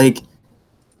 Like,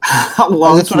 how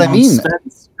long? That's what I mean.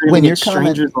 When you're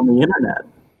strangers on the internet,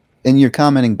 and you're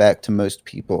commenting back to most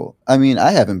people. I mean, I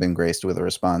haven't been graced with a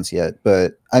response yet,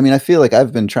 but I mean, I feel like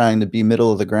I've been trying to be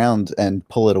middle of the ground and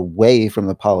pull it away from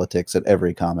the politics at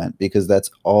every comment, because that's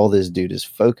all this dude is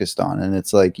focused on. And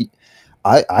it's like,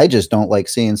 I just don't like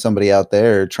seeing somebody out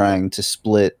there trying to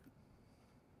split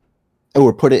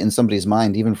or put it in somebody's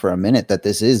mind, even for a minute, that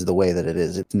this is the way that it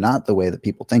is. It's not the way that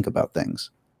people think about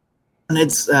things. and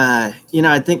it's you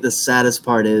know, I think the saddest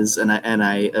part is, and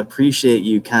I appreciate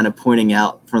you kind of pointing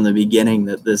out from the beginning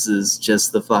that this is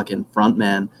just the fucking front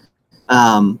man.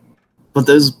 But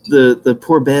the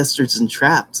poor bastards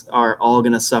entrapped are all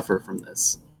gonna suffer from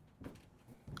this.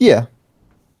 Yeah.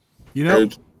 You know,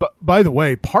 Like, but by the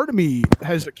way, part of me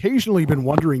has occasionally been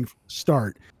wondering from the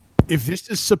start if this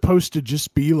is supposed to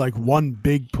just be like one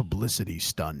big publicity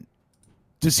stunt.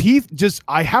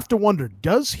 I have to wonder,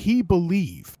 does he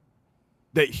believe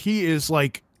that he is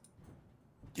like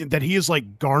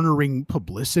garnering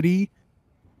publicity?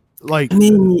 Like, I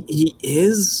mean, he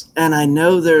is, and I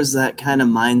know there's that kind of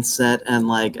mindset, and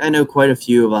like I know quite a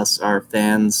few of us are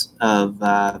fans of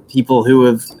people who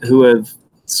have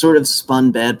sort of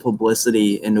spun bad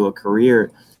publicity into a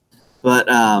career, but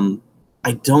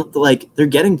I don't like they're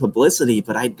getting publicity,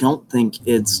 but I don't think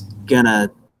it's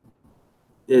gonna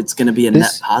be a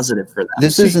net positive for them.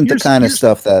 This isn't the kind of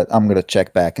stuff that I'm going to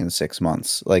check back in 6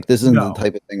 months. Like, this isn't No. the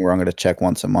type of thing where I'm going to check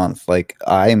once a month. Like,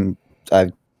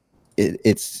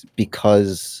 it's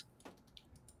because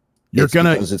it's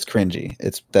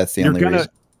cringy. That's the only reason.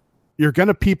 You're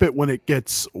gonna peep it when it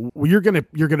gets. You're gonna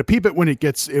peep it when it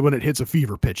hits a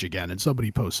fever pitch again, and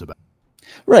somebody posts about it.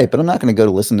 Right, but I'm not going to go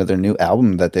to listen to their new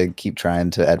album that they keep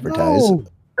trying to advertise. No.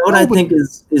 What I think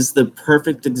is the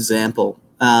perfect example.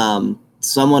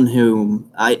 Someone who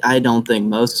I don't think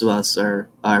most of us are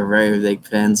very big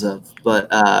fans of, but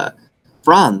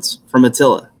Franz from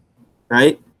Attila,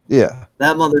 right? Yeah.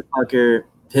 That motherfucker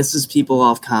pisses people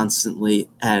off constantly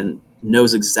and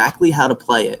knows exactly how to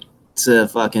play it to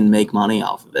fucking make money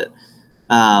off of it.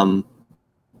 And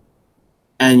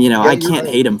you know, I can't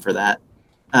hate him for that.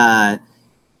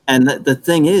 And the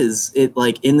thing is, it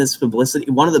like in this publicity,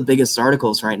 one of the biggest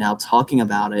articles right now talking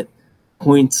about it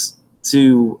points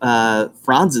to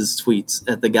Franz's tweets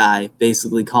at the guy,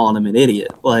 basically calling him an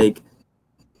idiot, like,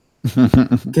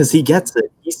 because he gets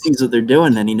it, he sees what they're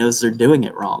doing, and he knows they're doing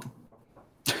it wrong.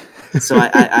 So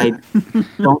I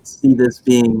don't see this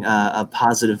being a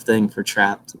positive thing for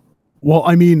Trapped. Well,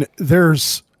 I mean,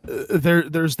 there's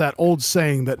there's that old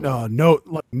saying that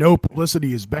no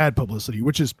publicity is bad publicity,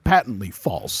 which is patently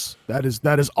false. That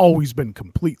has always been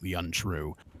completely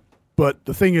untrue. But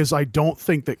the thing is, I don't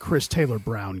think that Chris Taylor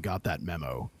Brown got that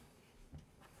memo.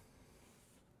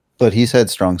 But he's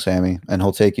headstrong, Sammy, and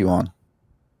he'll take you on.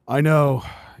 I know.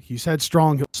 He's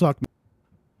headstrong, he'll suck me.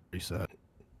 He said.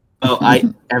 Oh,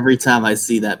 every time I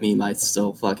see that meme, I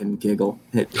still fucking giggle.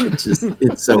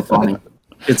 It's so funny.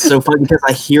 It's so funny because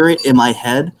I hear it in my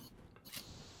head.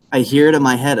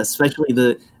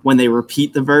 Especially when they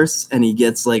repeat the verse and he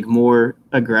gets like more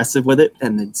aggressive with it,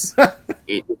 and it's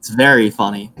very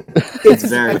funny. It's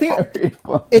very funny.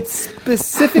 It's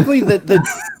specifically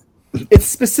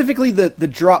the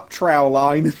drop trowel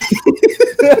line.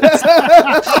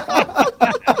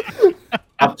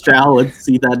 Drop trowel, let's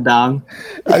see that dong.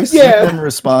 I've seen them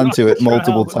respond to it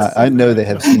multiple times. I know they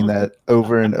have seen that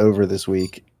over and over this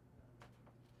week.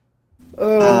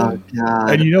 Oh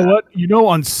God! And you know what?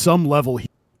 On some level, he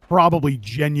probably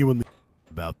genuinely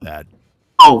about that.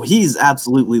 Oh, he's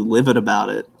absolutely livid about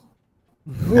it.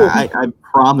 I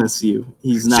promise you,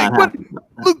 he's not happy about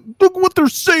that. Look what they're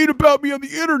saying about me on the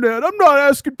internet. I'm not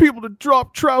asking people to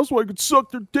drop trout so I can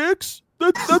suck their dicks.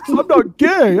 I'm not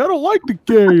gay. I don't like the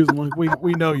gays. I'm like,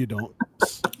 we know you don't.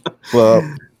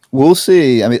 Well, we'll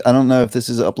see. I mean, I don't know if this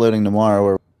is uploading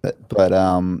tomorrow but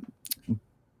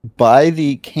by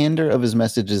the candor of his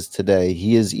messages today,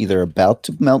 he is either about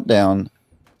to melt down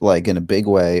like in a big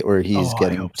way, or he's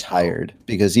getting tired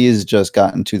because he has just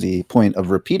gotten to the point of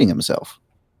repeating himself.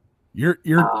 You're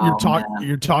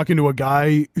talking to a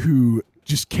guy who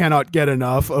just cannot get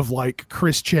enough of like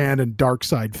Chris Chan and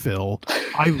Darkside Phil.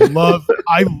 I love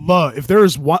if there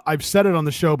is one, I've said it on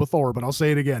the show before, but I'll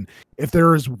say it again. If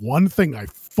there is one thing I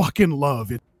fucking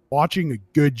love, it's watching a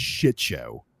good shit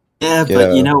show. Yeah,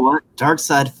 but you know what?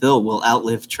 Darkside Phil will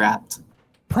outlive Trapped.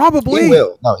 Probably. He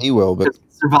will. No, he will, but he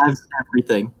survives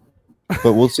everything.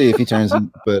 But we'll see if he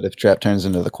if Trap turns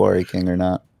into the Quarry King or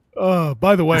not.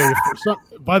 By the way,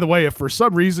 if for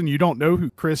some reason you don't know who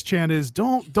Chris Chan is,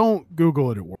 don't Google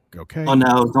it at work, okay? Oh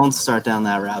no, don't start down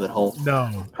that rabbit hole.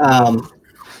 No.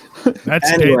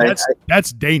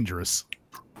 That's dangerous.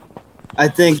 I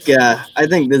think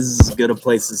this is as good a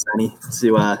place as any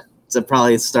to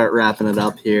probably start wrapping it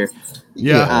up here.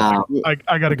 Yeah.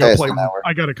 I gotta go play.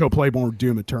 I gotta go play more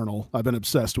Doom Eternal. I've been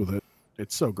obsessed with it.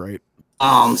 It's so great.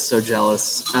 Oh, I'm so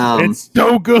jealous. It's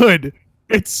so good.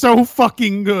 It's so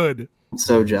fucking good. I'm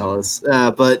so jealous.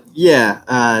 But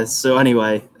yeah. So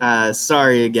anyway,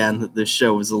 sorry again that this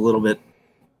show was a little bit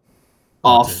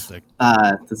off.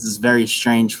 This is very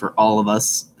strange for all of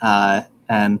us,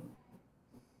 and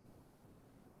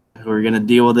we're gonna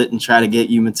deal with it and try to get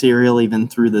you material even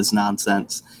through this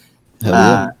nonsense.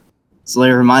 So let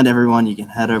me remind everyone, you can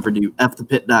head over to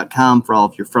fthepit.com for all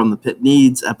of your From the Pit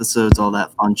needs, episodes, all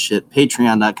that fun shit.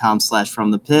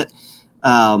 Patreon.com/FromThePit.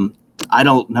 I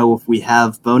don't know if we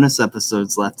have bonus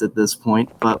episodes left at this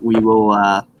point, but we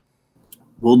will.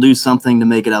 We'll do something to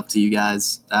make it up to you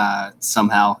guys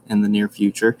somehow in the near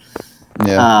future.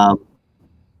 Yeah.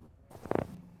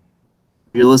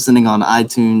 If you're listening on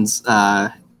iTunes,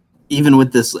 even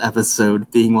with this episode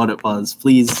being what it was,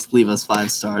 please leave us 5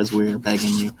 stars. We're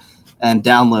begging you. And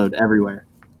download everywhere.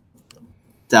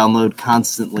 Download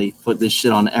constantly. Put this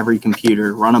shit on every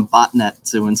computer. Run a botnet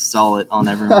to install it on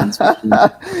everyone's machine.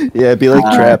 Yeah, be like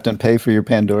Trapped and pay for your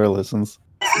Pandora listens.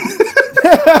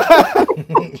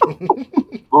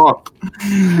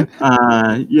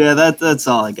 Yeah, that's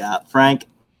all I got. Frank?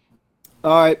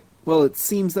 All right. Well, it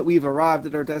seems that we've arrived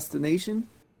at our destination.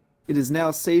 It is now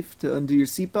safe to undo your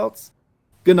seatbelts.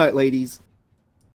 Good night, ladies.